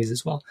can join these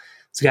as well.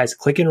 So guys,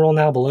 click enroll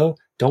now below.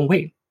 Don't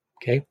wait.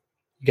 Okay.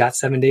 You got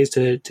 7 days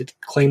to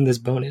claim this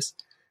bonus.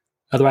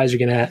 Otherwise,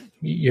 you're not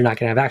going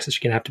to have access.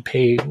 You're going to have to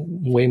pay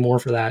way more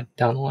for that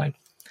down the line.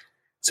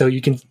 So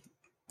you can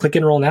click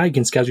enroll now. You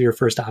can schedule your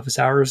first office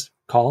hours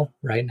call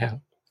right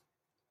now.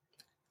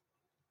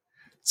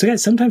 So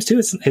guys, sometimes too,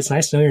 it's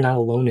nice to know you're not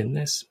alone in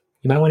this.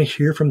 You might want to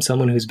hear from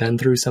someone who's been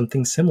through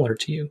something similar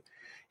to you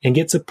and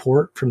get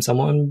support from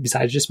someone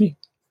besides just me.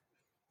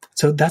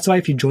 So that's why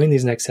if you join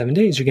these next 7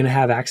 days, you're going to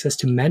have access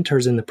to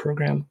mentors in the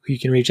program who you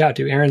can reach out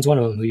to. Aaron's one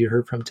of them who you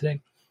heard from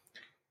today.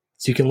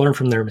 So you can learn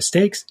from their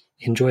mistakes,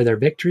 enjoy their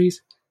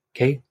victories.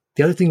 Okay.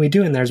 The other thing we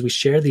do in there is we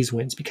share these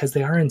wins because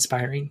they are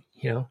inspiring,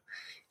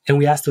 and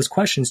we ask those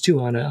questions too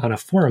on a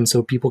forum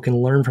so people can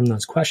learn from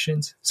those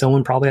questions.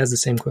 Someone probably has the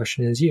same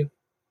question as you.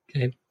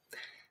 Okay.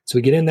 So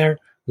we get in there,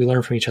 we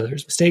learn from each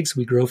other's mistakes,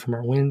 we grow from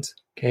our wins.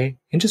 Okay.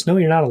 And just know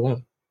you're not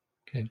alone.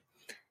 Okay.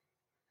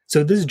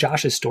 So this is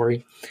Josh's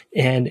story,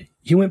 and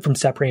he went from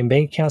separating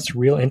bank accounts to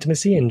real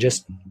intimacy in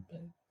just a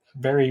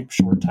very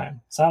short time.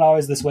 It's not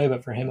always this way,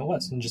 but for him it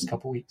was in just a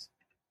couple weeks.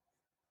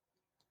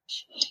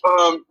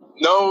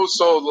 No.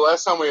 So the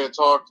last time we had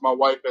talked, my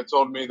wife had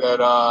told me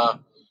that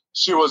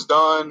she was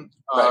done.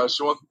 Right.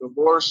 She wants a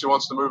divorce. She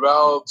wants to move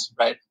out.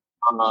 Right.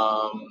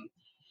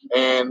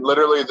 And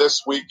literally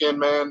this weekend,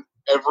 man,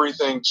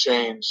 everything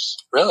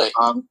changed. Really?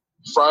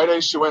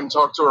 Friday, she went and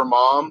talked to her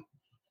mom,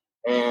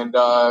 and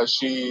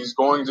she's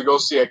going to go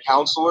see a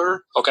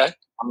counselor. Okay.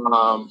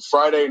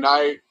 Friday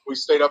night, we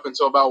stayed up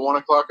until about 1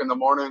 o'clock in the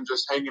morning,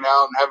 just hanging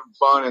out and having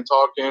fun and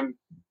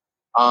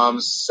talking.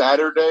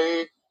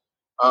 Saturday,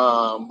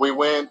 we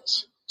went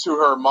to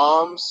her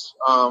mom's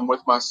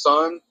with my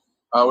son.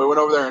 We went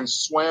over there and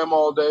swam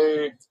all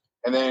day,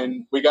 and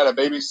then we got a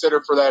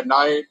babysitter for that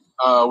night.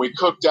 We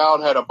cooked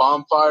out, had a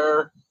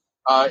bonfire,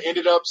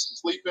 ended up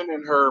sleeping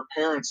in her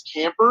parents'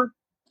 camper.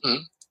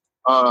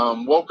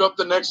 Mm-hmm. Woke up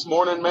the next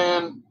morning,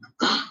 man,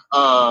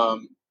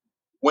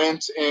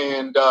 went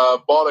and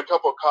bought a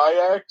couple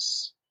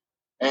kayaks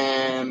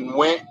and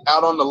went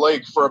out on the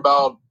lake for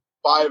about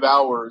 5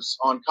 hours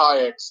on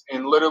kayaks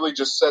and literally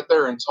just sat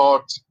there and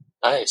talked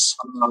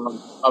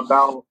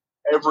about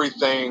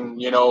everything.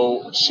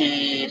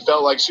 She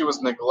felt like she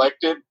was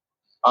neglected.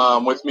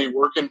 With me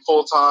working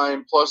full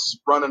time, plus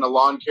running a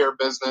lawn care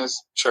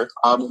business. Sure.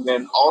 And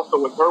then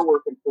also with her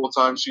working full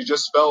time, she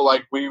just felt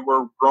like we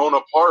were grown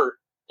apart.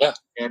 Yeah.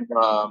 And,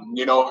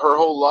 her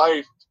whole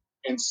life,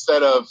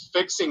 instead of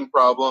fixing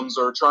problems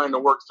or trying to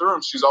work through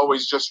them, she's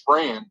always just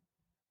ran.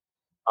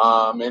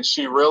 And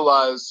she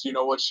realized,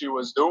 what she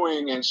was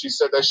doing. And she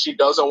said that she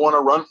doesn't want to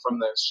run from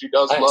this. She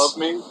does love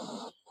me.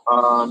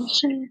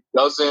 She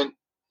doesn't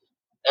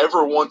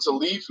ever want to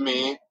leave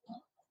me.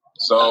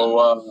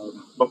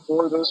 So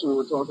before this, we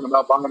were talking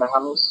about buying a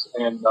house,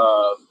 and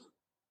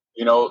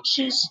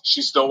she's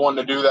still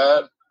wanting to do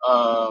that.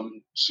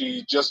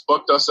 She just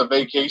booked us a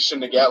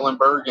vacation to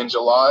Gatlinburg in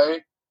July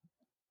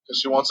because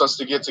she wants us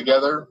to get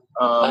together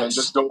and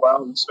just go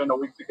out and spend a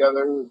week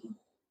together, and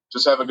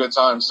just have a good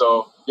time.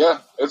 So yeah,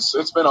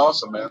 it's been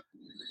awesome, man.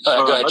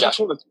 Go ahead, Josh.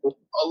 A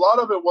lot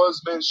of it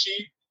was, man,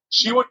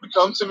 she would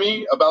come to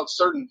me about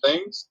certain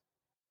things,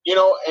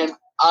 and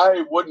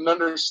I wouldn't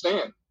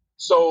understand.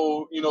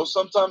 So,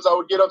 sometimes I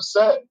would get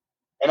upset,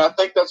 and I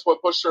think that's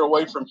what pushed her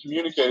away from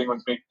communicating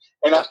with me.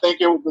 And I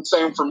think it was the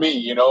same for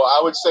me.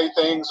 I would say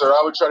things, or I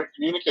would try to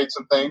communicate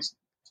some things,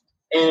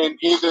 and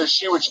either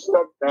she would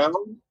shut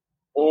down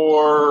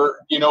or,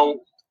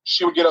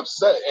 she would get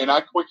upset, and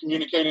I quit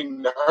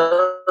communicating to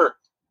her.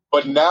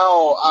 But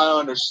now I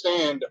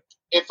understand.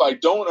 If I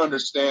don't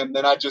understand,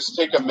 then I just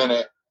take a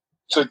minute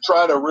to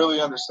try to really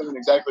understand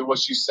exactly what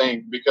she's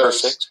saying,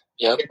 because Perfect.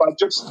 Yep. if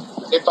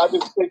I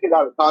just take it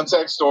out of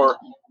context, or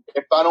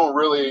if I don't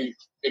really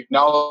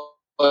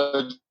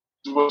acknowledge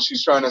what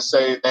she's trying to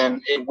say,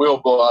 then it will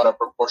blow out of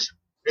proportion.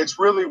 It's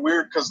really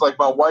weird because like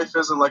my wife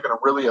isn't like a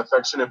really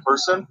affectionate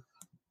person,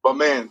 but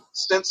man,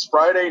 since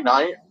Friday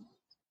night,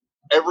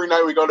 every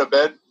night we go to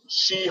bed,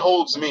 she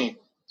holds me.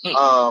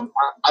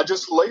 I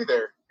just lay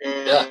there,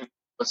 and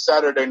a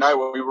Saturday night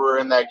when we were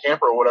in that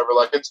camper or whatever,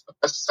 like it's the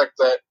best sex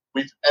that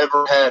we've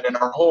ever had in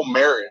our whole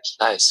marriage.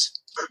 Nice.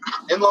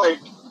 And like,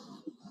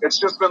 it's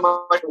just been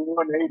like a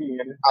 180,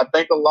 and I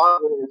think a lot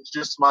of it is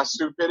just my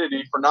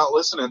stupidity for not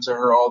listening to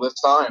her all this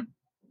time.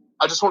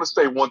 I just want to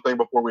say one thing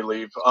before we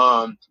leave.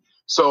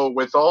 So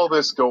with all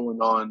this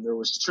going on, there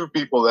was two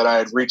people that I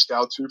had reached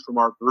out to from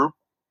our group,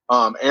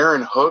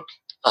 Aaron Hook,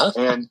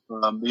 and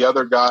the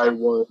other guy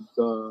was,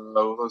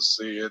 let's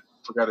see, I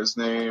forgot his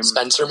name.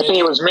 Spencer, maybe?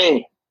 It was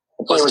me.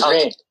 It was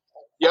me.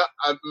 Yeah,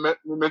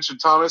 we mentioned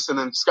Thomas, and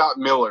then Scott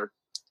Miller.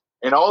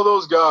 And all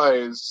those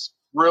guys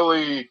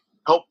really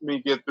helped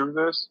me get through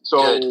this.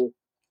 So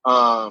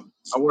I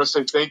want to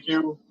say thank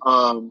you.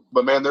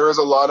 But, man, there is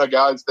a lot of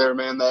guys there,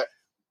 man, that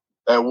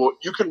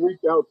you can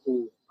reach out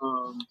to.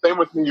 Same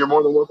with me. You're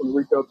more than welcome to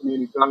reach out to me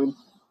anytime.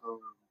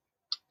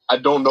 I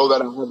don't know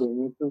that I have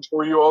the answers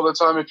for you all the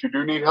time if you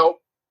do need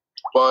help.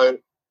 But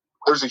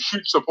there's a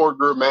huge support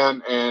group,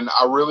 man, and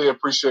I really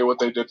appreciate what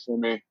they did for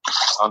me.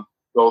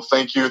 So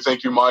thank you,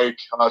 Mike.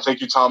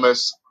 Thank you,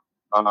 Thomas.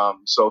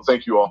 So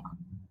thank you all.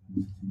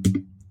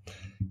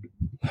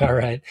 All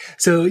right.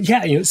 So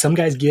yeah, some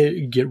guys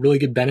get really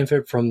good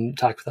benefit from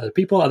talking with other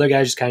people. Other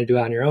guys just kind of do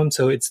it on your own.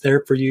 So it's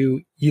there for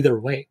you either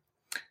way.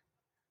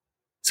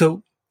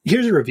 So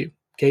here's a review.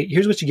 Okay.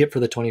 Here's what you get for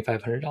the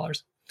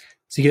 $2,500.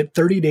 So you get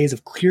 30 days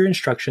of clear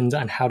instructions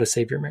on how to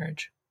save your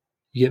marriage.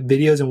 You get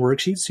videos and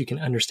worksheets so you can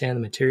understand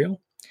the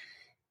material.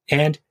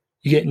 And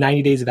you get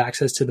 90 days of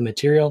access to the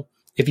material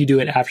if you do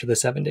it after the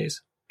 7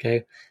 days.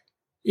 Okay.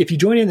 If you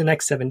join in the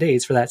next 7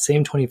 days for that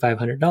same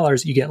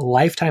 $2,500, you get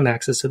lifetime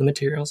access to the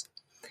materials.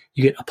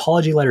 You get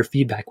apology letter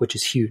feedback, which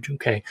is huge.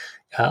 Okay.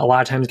 A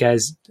lot of times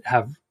guys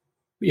have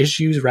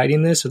issues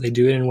writing this, or they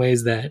do it in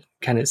ways that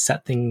kind of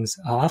set things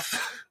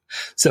off.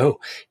 So,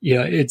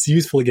 it's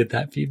useful to get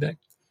that feedback.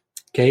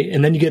 Okay.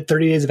 And then you get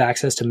 30 days of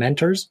access to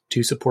mentors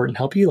to support and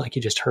help you, like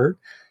you just heard.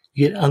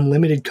 You get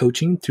unlimited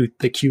coaching through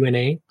the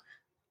Q&A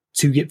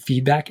to get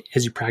feedback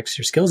as you practice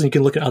your skills. And you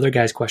can look at other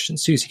guys'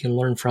 questions too, so you can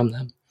learn from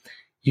them.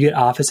 You get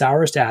office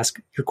hours to ask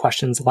your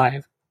questions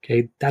live.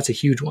 Okay. That's a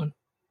huge one.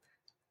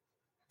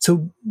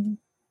 So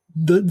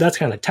that's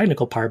kind of the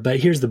technical part,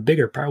 but here's the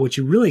bigger part. What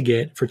you really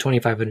get for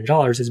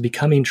 $2,500 is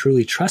becoming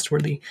truly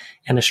trustworthy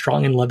and a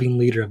strong and loving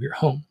leader of your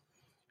home.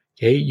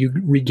 Okay. You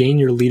regain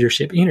your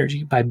leadership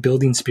energy by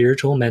building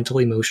spiritual, mental,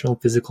 emotional,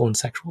 physical, and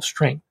sexual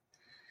strength.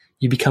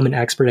 You become an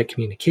expert at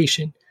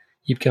communication.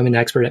 You become an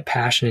expert at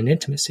passion and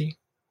intimacy.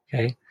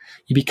 Okay.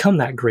 You become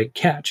that great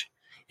catch,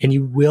 and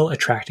you will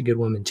attract a good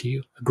woman to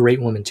you, a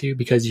great woman to you,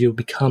 because you'll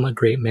become a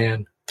great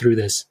man through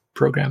this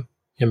program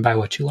and by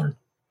what you learn.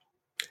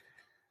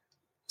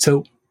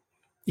 So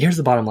here's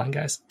the bottom line,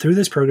 guys. Through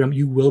this program,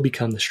 you will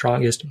become the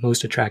strongest,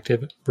 most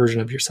attractive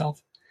version of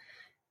yourself.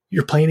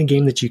 You're playing a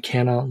game that you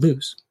cannot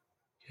lose.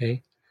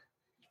 Okay.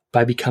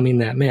 By becoming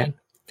that man.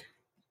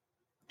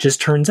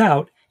 Just turns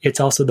out it's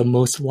also the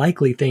most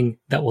likely thing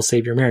that will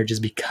save your marriage, is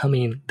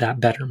becoming that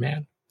better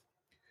man.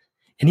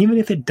 And even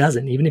if it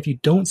doesn't, even if you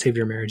don't save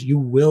your marriage, you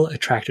will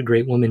attract a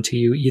great woman to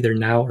you either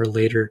now or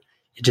later.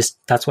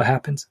 That's what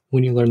happens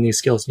when you learn these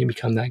skills and you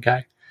become that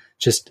guy.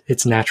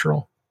 It's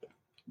natural.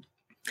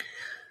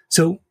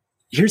 So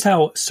here's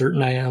how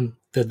certain I am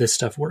that this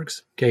stuff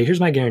works. Okay. Here's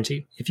my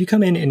guarantee. If you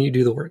come in and you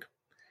do the work,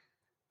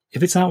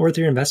 if it's not worth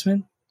your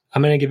investment,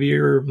 I'm going to give you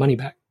your money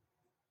back.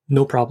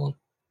 No problem.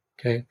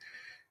 Okay.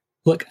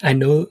 Look, I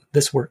know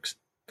this works.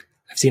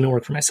 I've seen it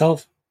work for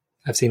myself.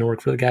 I've seen it work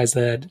for the guys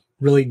that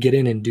really get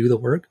in and do the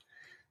work.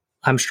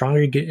 I'm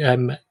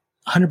 100%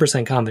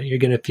 confident you're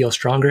going to feel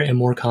stronger and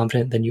more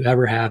confident than you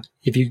ever have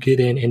if you get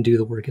in and do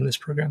the work in this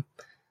program.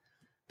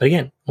 But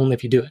again, only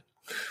if you do it.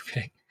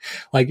 Okay.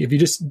 Like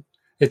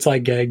it's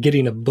like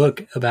getting a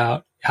book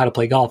about how to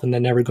play golf and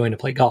then never going to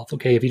play golf.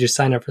 Okay. If you just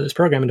sign up for this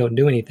program and don't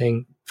do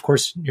anything, of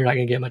course, you're not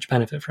going to get much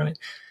benefit from it.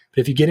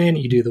 But if you get in,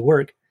 you do the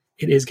work,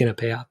 it is going to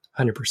pay off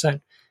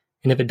 100%.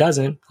 And if it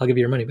doesn't, I'll give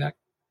you your money back.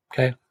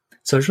 Okay.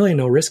 So there's really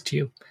no risk to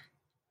you.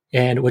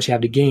 And what you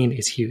have to gain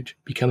is huge,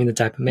 becoming the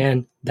type of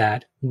man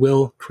that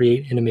will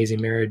create an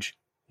amazing marriage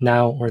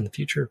now or in the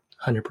future,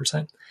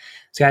 100%.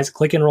 So guys,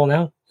 click enroll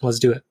now and let's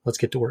do it. Let's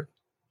get to work.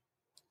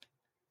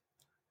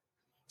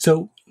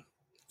 So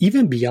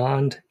even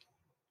beyond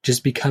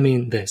just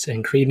becoming this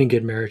and creating a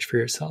good marriage for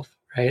yourself,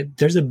 right?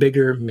 There's a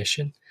bigger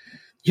mission.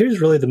 Here's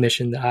really the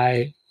mission that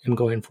I am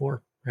going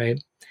for, right?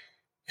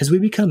 As we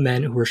become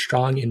men who are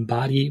strong in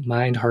body,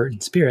 mind, heart,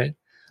 and spirit,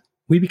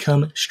 we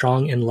become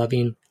strong and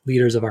loving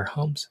leaders of our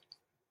homes.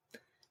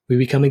 We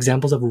become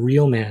examples of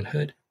real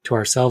manhood, to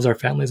ourselves, our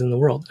families, and the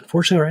world.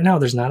 Unfortunately, right now,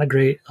 there's not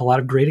a lot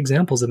of great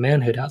examples of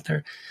manhood out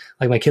there.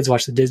 Like my kids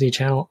watch the Disney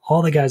Channel.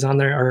 All the guys on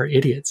there are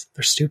idiots.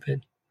 They're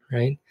stupid,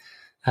 right?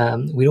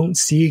 We don't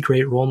see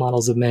great role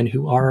models of men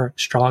who are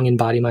strong in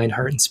body, mind,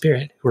 heart, and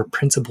spirit, who are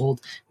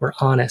principled, who are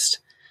honest,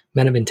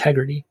 men of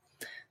integrity.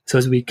 So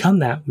as we become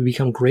that, we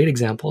become great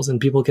examples, and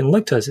people can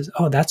look to us as,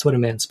 oh, that's what a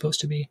man's supposed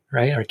to be,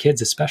 right? Our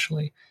kids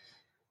especially.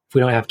 If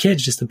we don't have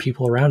kids, just the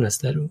people around us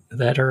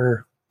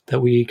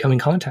that we come in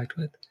contact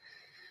with.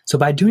 So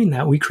by doing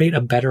that, we create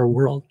a better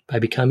world by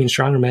becoming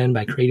stronger men,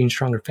 by creating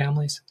stronger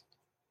families.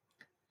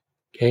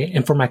 Okay.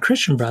 And for my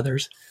Christian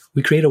brothers,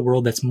 we create a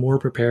world that's more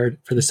prepared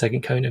for the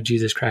second coming of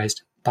Jesus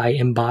Christ by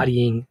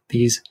embodying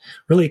these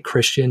really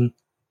Christian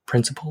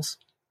principles.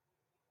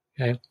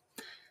 Okay.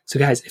 So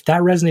guys, if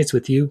that resonates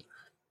with you,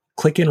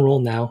 click enroll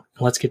now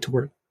and let's get to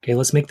work. Okay.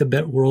 Let's make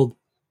the world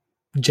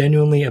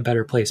genuinely a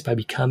better place by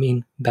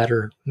becoming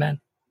better men.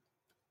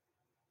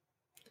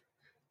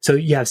 So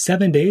you have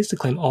 7 days to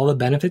claim all the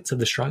benefits of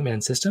the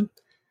strongman system.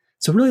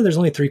 So really, there's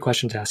only 3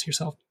 questions to ask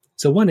yourself.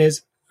 So one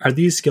is, are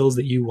these skills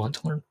that you want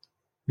to learn?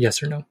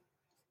 Yes or no?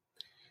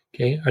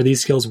 Okay. Are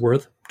these skills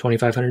worth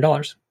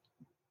 $2,500?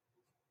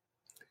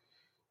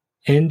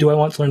 And do I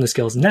want to learn the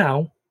skills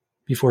now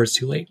before it's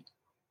too late?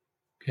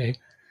 Okay.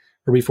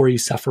 Or before you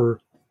suffer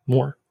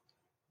more?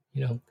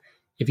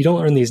 If you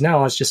don't learn these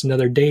now, it's just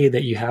another day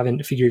that you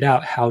haven't figured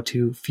out how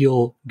to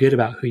feel good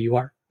about who you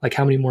are. Like,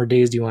 how many more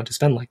days do you want to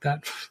spend like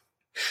that?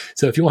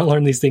 So if you want to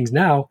learn these things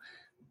now,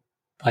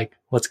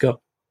 let's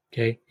go.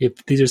 Okay.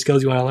 If these are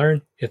skills you want to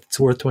learn, if it's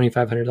worth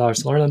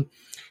 $2,500 to learn them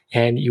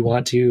and you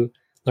want to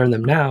learn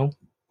them now,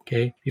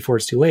 okay, before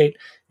it's too late,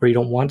 or you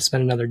don't want to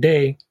spend another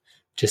day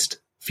just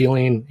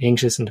feeling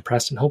anxious and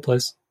depressed and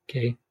hopeless,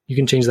 okay, you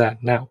can change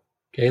that now.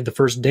 Okay. The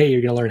first day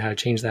you're going to learn how to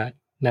change that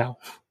now.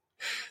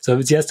 So if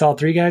it's yes to all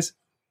 3, guys,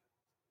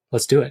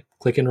 let's do it.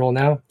 Click enroll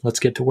now. Let's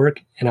get to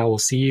work, and I will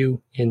see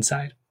you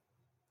inside.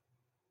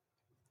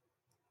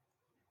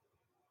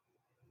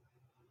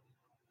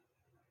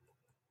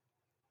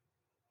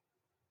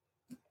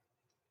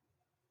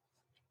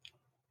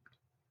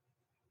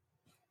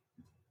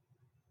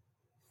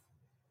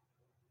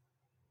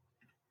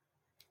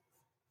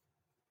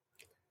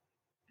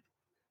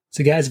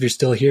 So guys, if you're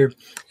still here,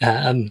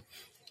 this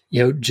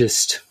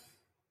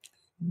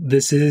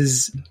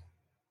is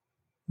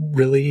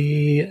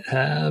really,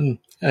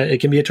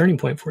 it can be a turning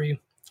point for you,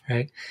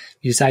 right? If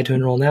you decide to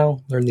enroll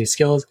now, learn these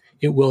skills,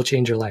 it will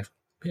change your life.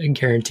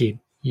 Guaranteed.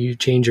 You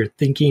change your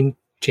thinking,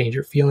 change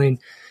your feeling.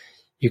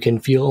 You can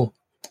feel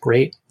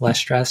great, less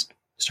stressed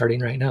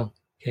starting right now.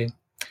 Okay.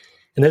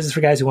 And this is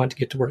for guys who want to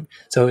get to work.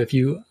 So if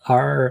you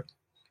are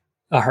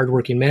a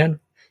hardworking man,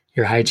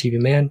 you're a high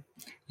achieving man,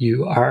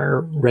 you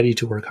are ready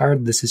to work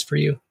hard, this is for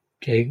you.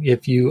 Okay.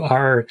 If you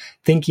are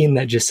thinking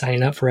that just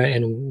signing up for it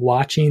and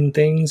watching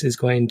things is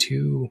going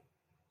to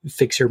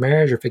fix your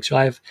marriage or fix your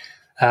life,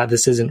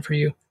 this isn't for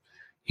you.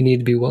 You need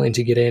to be willing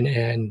to get in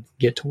and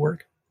get to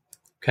work.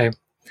 Okay.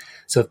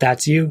 So if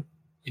that's you,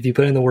 if you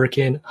put in the work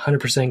in,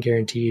 100%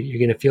 guaranteed, you're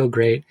going to feel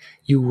great.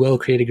 You will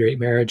create a great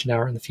marriage now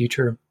or in the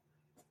future.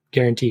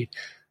 Guaranteed.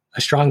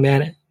 A strong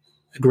man,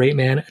 a great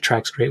man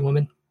attracts great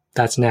women.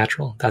 That's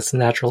natural. That's the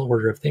natural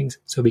order of things.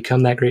 So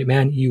become that great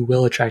man. You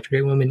will attract a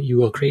great woman. You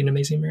will create an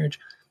amazing marriage.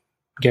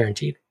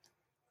 Guaranteed.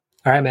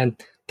 All right, man.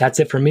 That's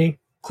it for me.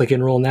 Click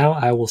enroll now.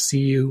 I will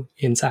see you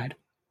inside.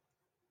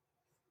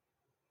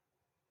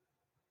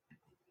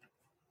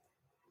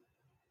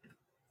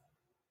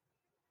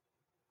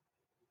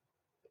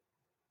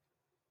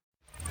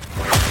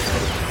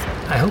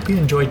 I hope you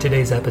enjoyed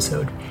today's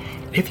episode.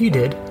 If you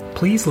did,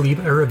 please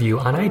leave a review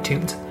on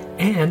iTunes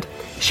and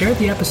share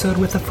the episode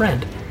with a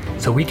friend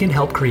so we can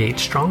help create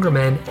stronger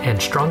men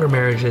and stronger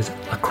marriages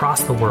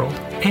across the world.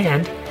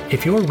 And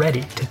if you're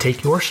ready to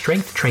take your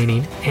strength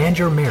training and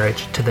your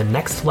marriage to the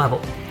next level,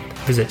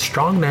 visit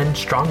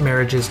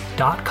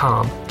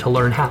strongmenstrongmarriages.com to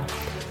learn how.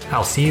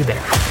 I'll see you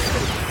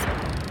there.